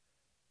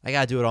 I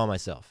got to do it all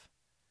myself.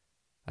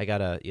 I got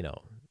to,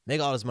 make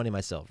all this money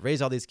myself,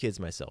 raise all these kids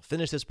myself,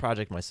 finish this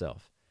project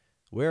myself.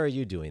 Where are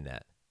you doing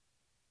that?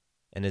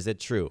 And is it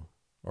true,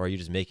 or are you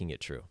just making it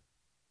true?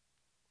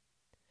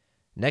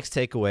 Next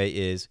takeaway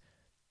is,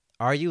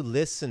 are you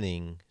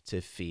listening to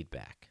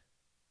feedback?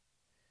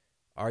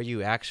 Are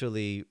you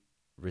actually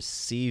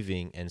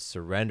receiving and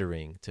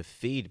surrendering to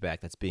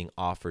feedback that's being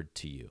offered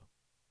to you?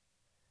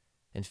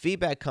 And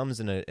feedback comes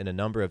in a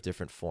number of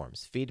different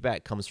forms.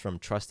 Feedback comes from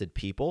trusted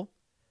people.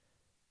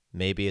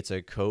 Maybe it's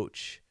a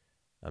coach,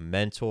 a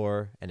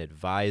mentor, an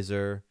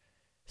advisor,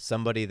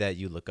 somebody that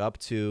you look up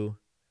to.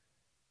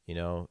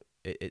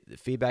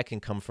 Feedback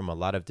can come from a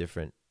lot of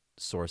different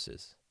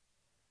sources.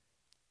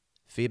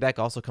 Feedback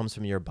also comes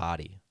from your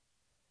body.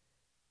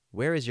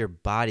 Where is your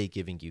body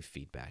giving you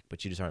feedback,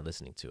 but you just aren't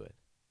listening to it?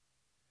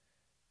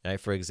 Right?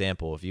 For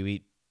example, if you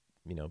eat,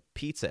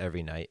 pizza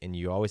every night and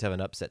you always have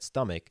an upset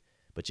stomach,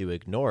 but you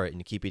ignore it and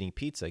you keep eating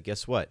pizza,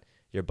 guess what?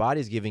 Your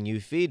body's giving you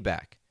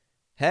feedback.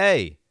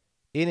 Hey,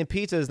 eating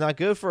pizza is not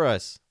good for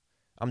us.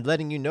 I'm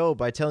letting you know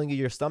by telling you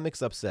your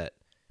stomach's upset,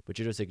 but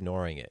you're just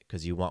ignoring it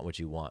because you want what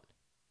you want.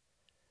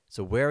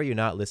 So where are you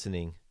not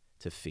listening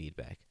to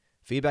feedback?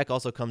 Feedback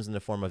also comes in the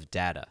form of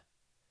data.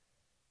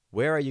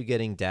 Where are you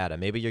getting data?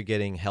 Maybe you're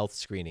getting health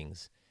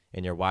screenings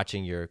and you're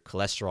watching your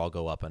cholesterol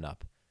go up and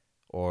up,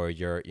 or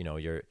your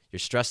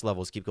stress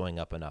levels keep going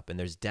up and up, and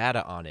there's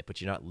data on it, but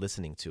you're not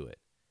listening to it.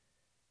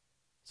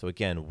 So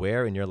again,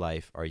 where in your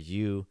life are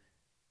you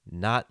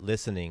not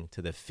listening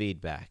to the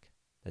feedback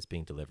that's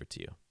being delivered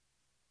to you?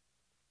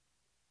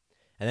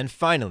 And then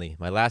finally,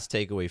 my last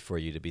takeaway for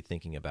you to be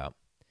thinking about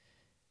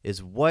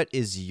is, what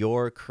is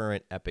your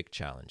current epic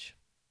challenge?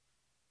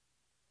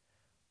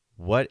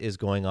 What is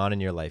going on in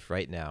your life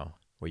right now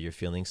where you're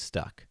feeling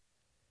stuck,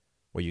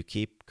 where you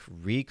keep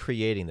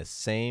recreating the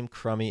same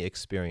crummy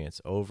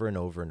experience over and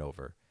over and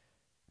over,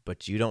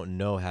 but you don't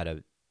know how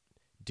to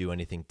do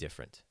anything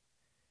different?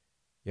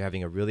 You're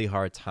having a really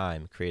hard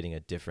time creating a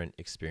different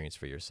experience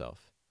for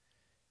yourself.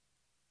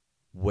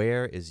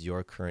 Where is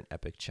your current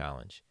epic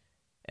challenge?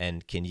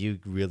 And can you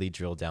really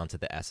drill down to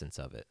the essence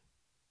of it?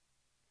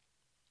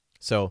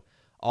 So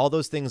all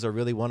those things are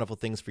really wonderful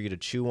things for you to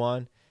chew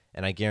on.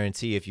 And I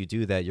guarantee if you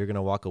do that, you're going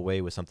to walk away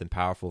with something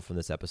powerful from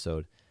this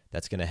episode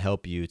that's going to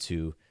help you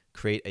to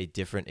create a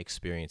different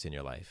experience in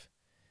your life.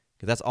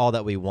 Because that's all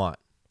that we want.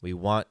 We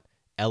want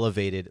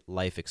elevated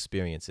life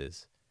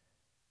experiences.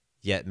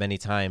 Yet many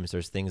times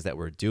there's things that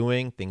we're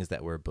doing, things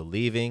that we're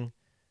believing,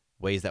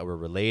 ways that we're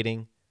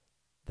relating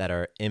that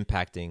are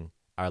impacting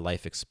our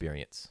life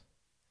experience,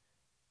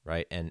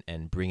 right?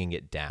 And bringing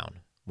it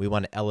down. We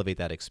want to elevate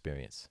that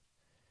experience.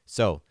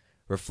 So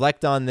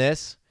reflect on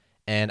this,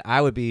 and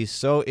I would be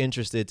so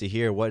interested to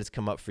hear what has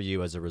come up for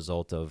you as a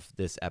result of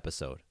this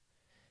episode.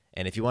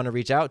 And if you want to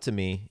reach out to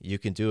me, you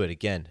can do it.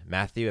 Again,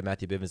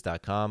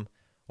 Matthew@MatthewBivens.com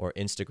or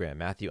Instagram,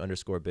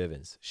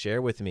 Matthew_Bivens.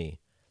 Share with me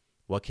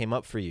what came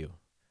up for you.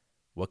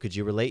 What could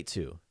you relate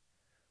to?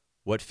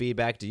 What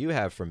feedback do you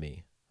have for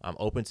me? I'm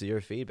open to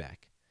your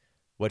feedback.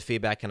 What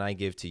feedback can I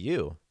give to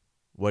you?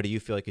 What do you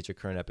feel like is your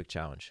current epic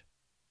challenge?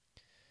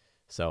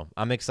 So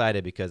I'm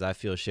excited because I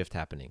feel a shift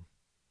happening.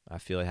 I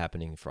feel it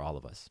happening for all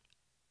of us.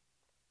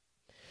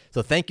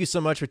 So thank you so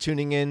much for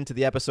tuning in to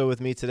the episode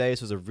with me today.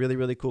 This was a really,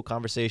 really cool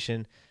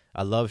conversation.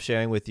 I love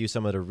sharing with you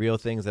some of the real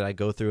things that I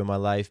go through in my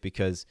life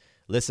because,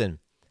 listen,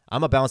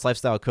 I'm a balanced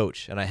lifestyle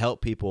coach and I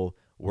help people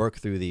work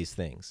through these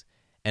things.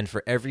 And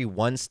for every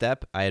one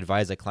step I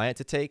advise a client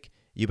to take,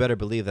 you better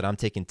believe that I'm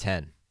taking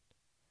 10.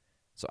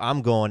 So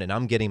I'm going and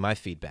I'm getting my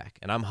feedback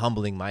and I'm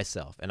humbling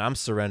myself and I'm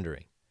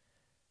surrendering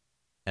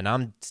and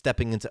I'm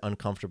stepping into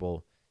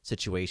uncomfortable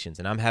situations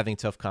and I'm having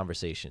tough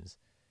conversations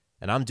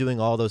and I'm doing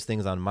all those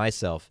things on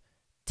myself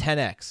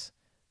 10x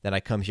than I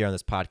come here on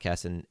this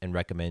podcast and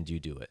recommend you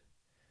do it.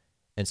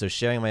 And so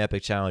sharing my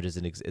epic challenge is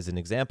an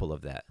example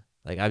of that.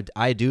 Like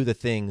I do the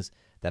things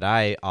that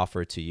I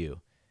offer to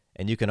you.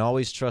 And you can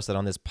always trust that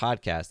on this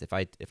podcast,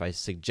 if I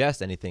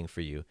suggest anything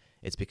for you,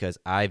 it's because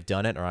I've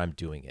done it or I'm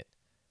doing it.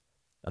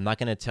 I'm not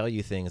going to tell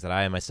you things that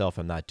I myself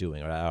am not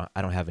doing or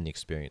I don't have any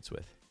experience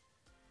with.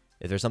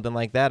 If there's something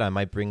like that, I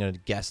might bring a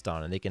guest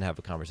on and they can have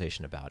a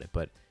conversation about it.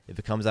 But if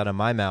it comes out of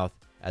my mouth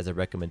as a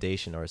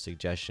recommendation or a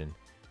suggestion,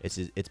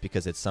 it's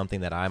because it's something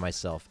that I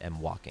myself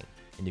am walking.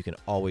 And you can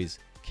always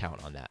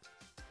count on that.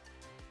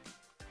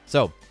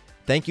 So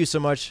thank you so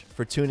much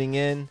for tuning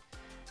in.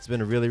 It's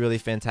been really, really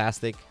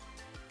fantastic.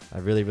 I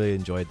really, really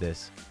enjoyed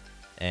this.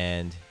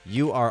 And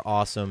you are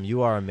awesome.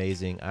 You are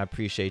amazing. I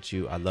appreciate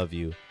you. I love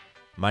you.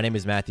 My name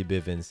is Matthew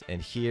Bivens,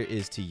 and here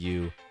is to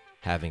you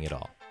having it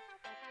all.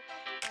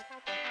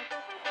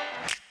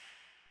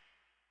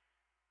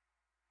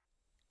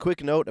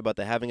 Quick note about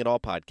the Having It All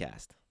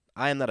podcast.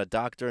 I am not a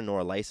doctor nor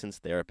a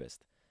licensed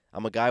therapist.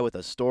 I'm a guy with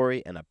a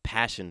story and a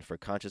passion for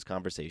conscious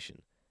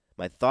conversation.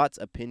 My thoughts,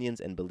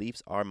 opinions, and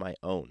beliefs are my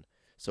own.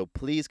 So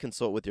please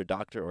consult with your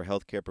doctor or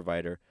healthcare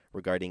provider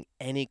regarding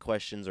any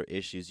questions or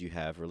issues you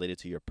have related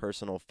to your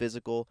personal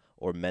physical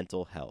or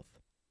mental health.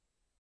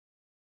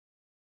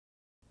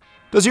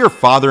 Does your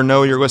father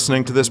know you're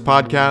listening to this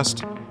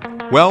podcast?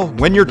 Well,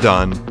 when you're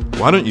done,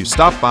 why don't you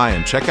stop by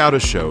and check out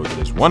a show that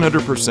is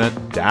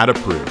 100%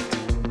 dad-approved,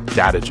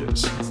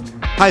 Dadages.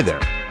 Hi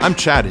there, I'm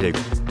Chad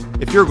Higgle.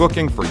 If you're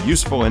looking for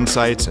useful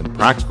insights and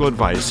practical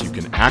advice you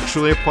can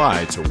actually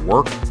apply to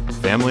work,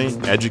 family,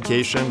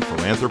 education,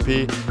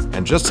 philanthropy,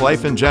 and just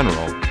life in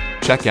general,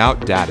 check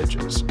out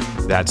Dadages.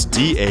 That's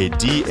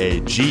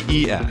Dadages,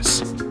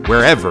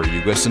 wherever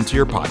you listen to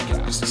your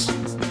podcasts.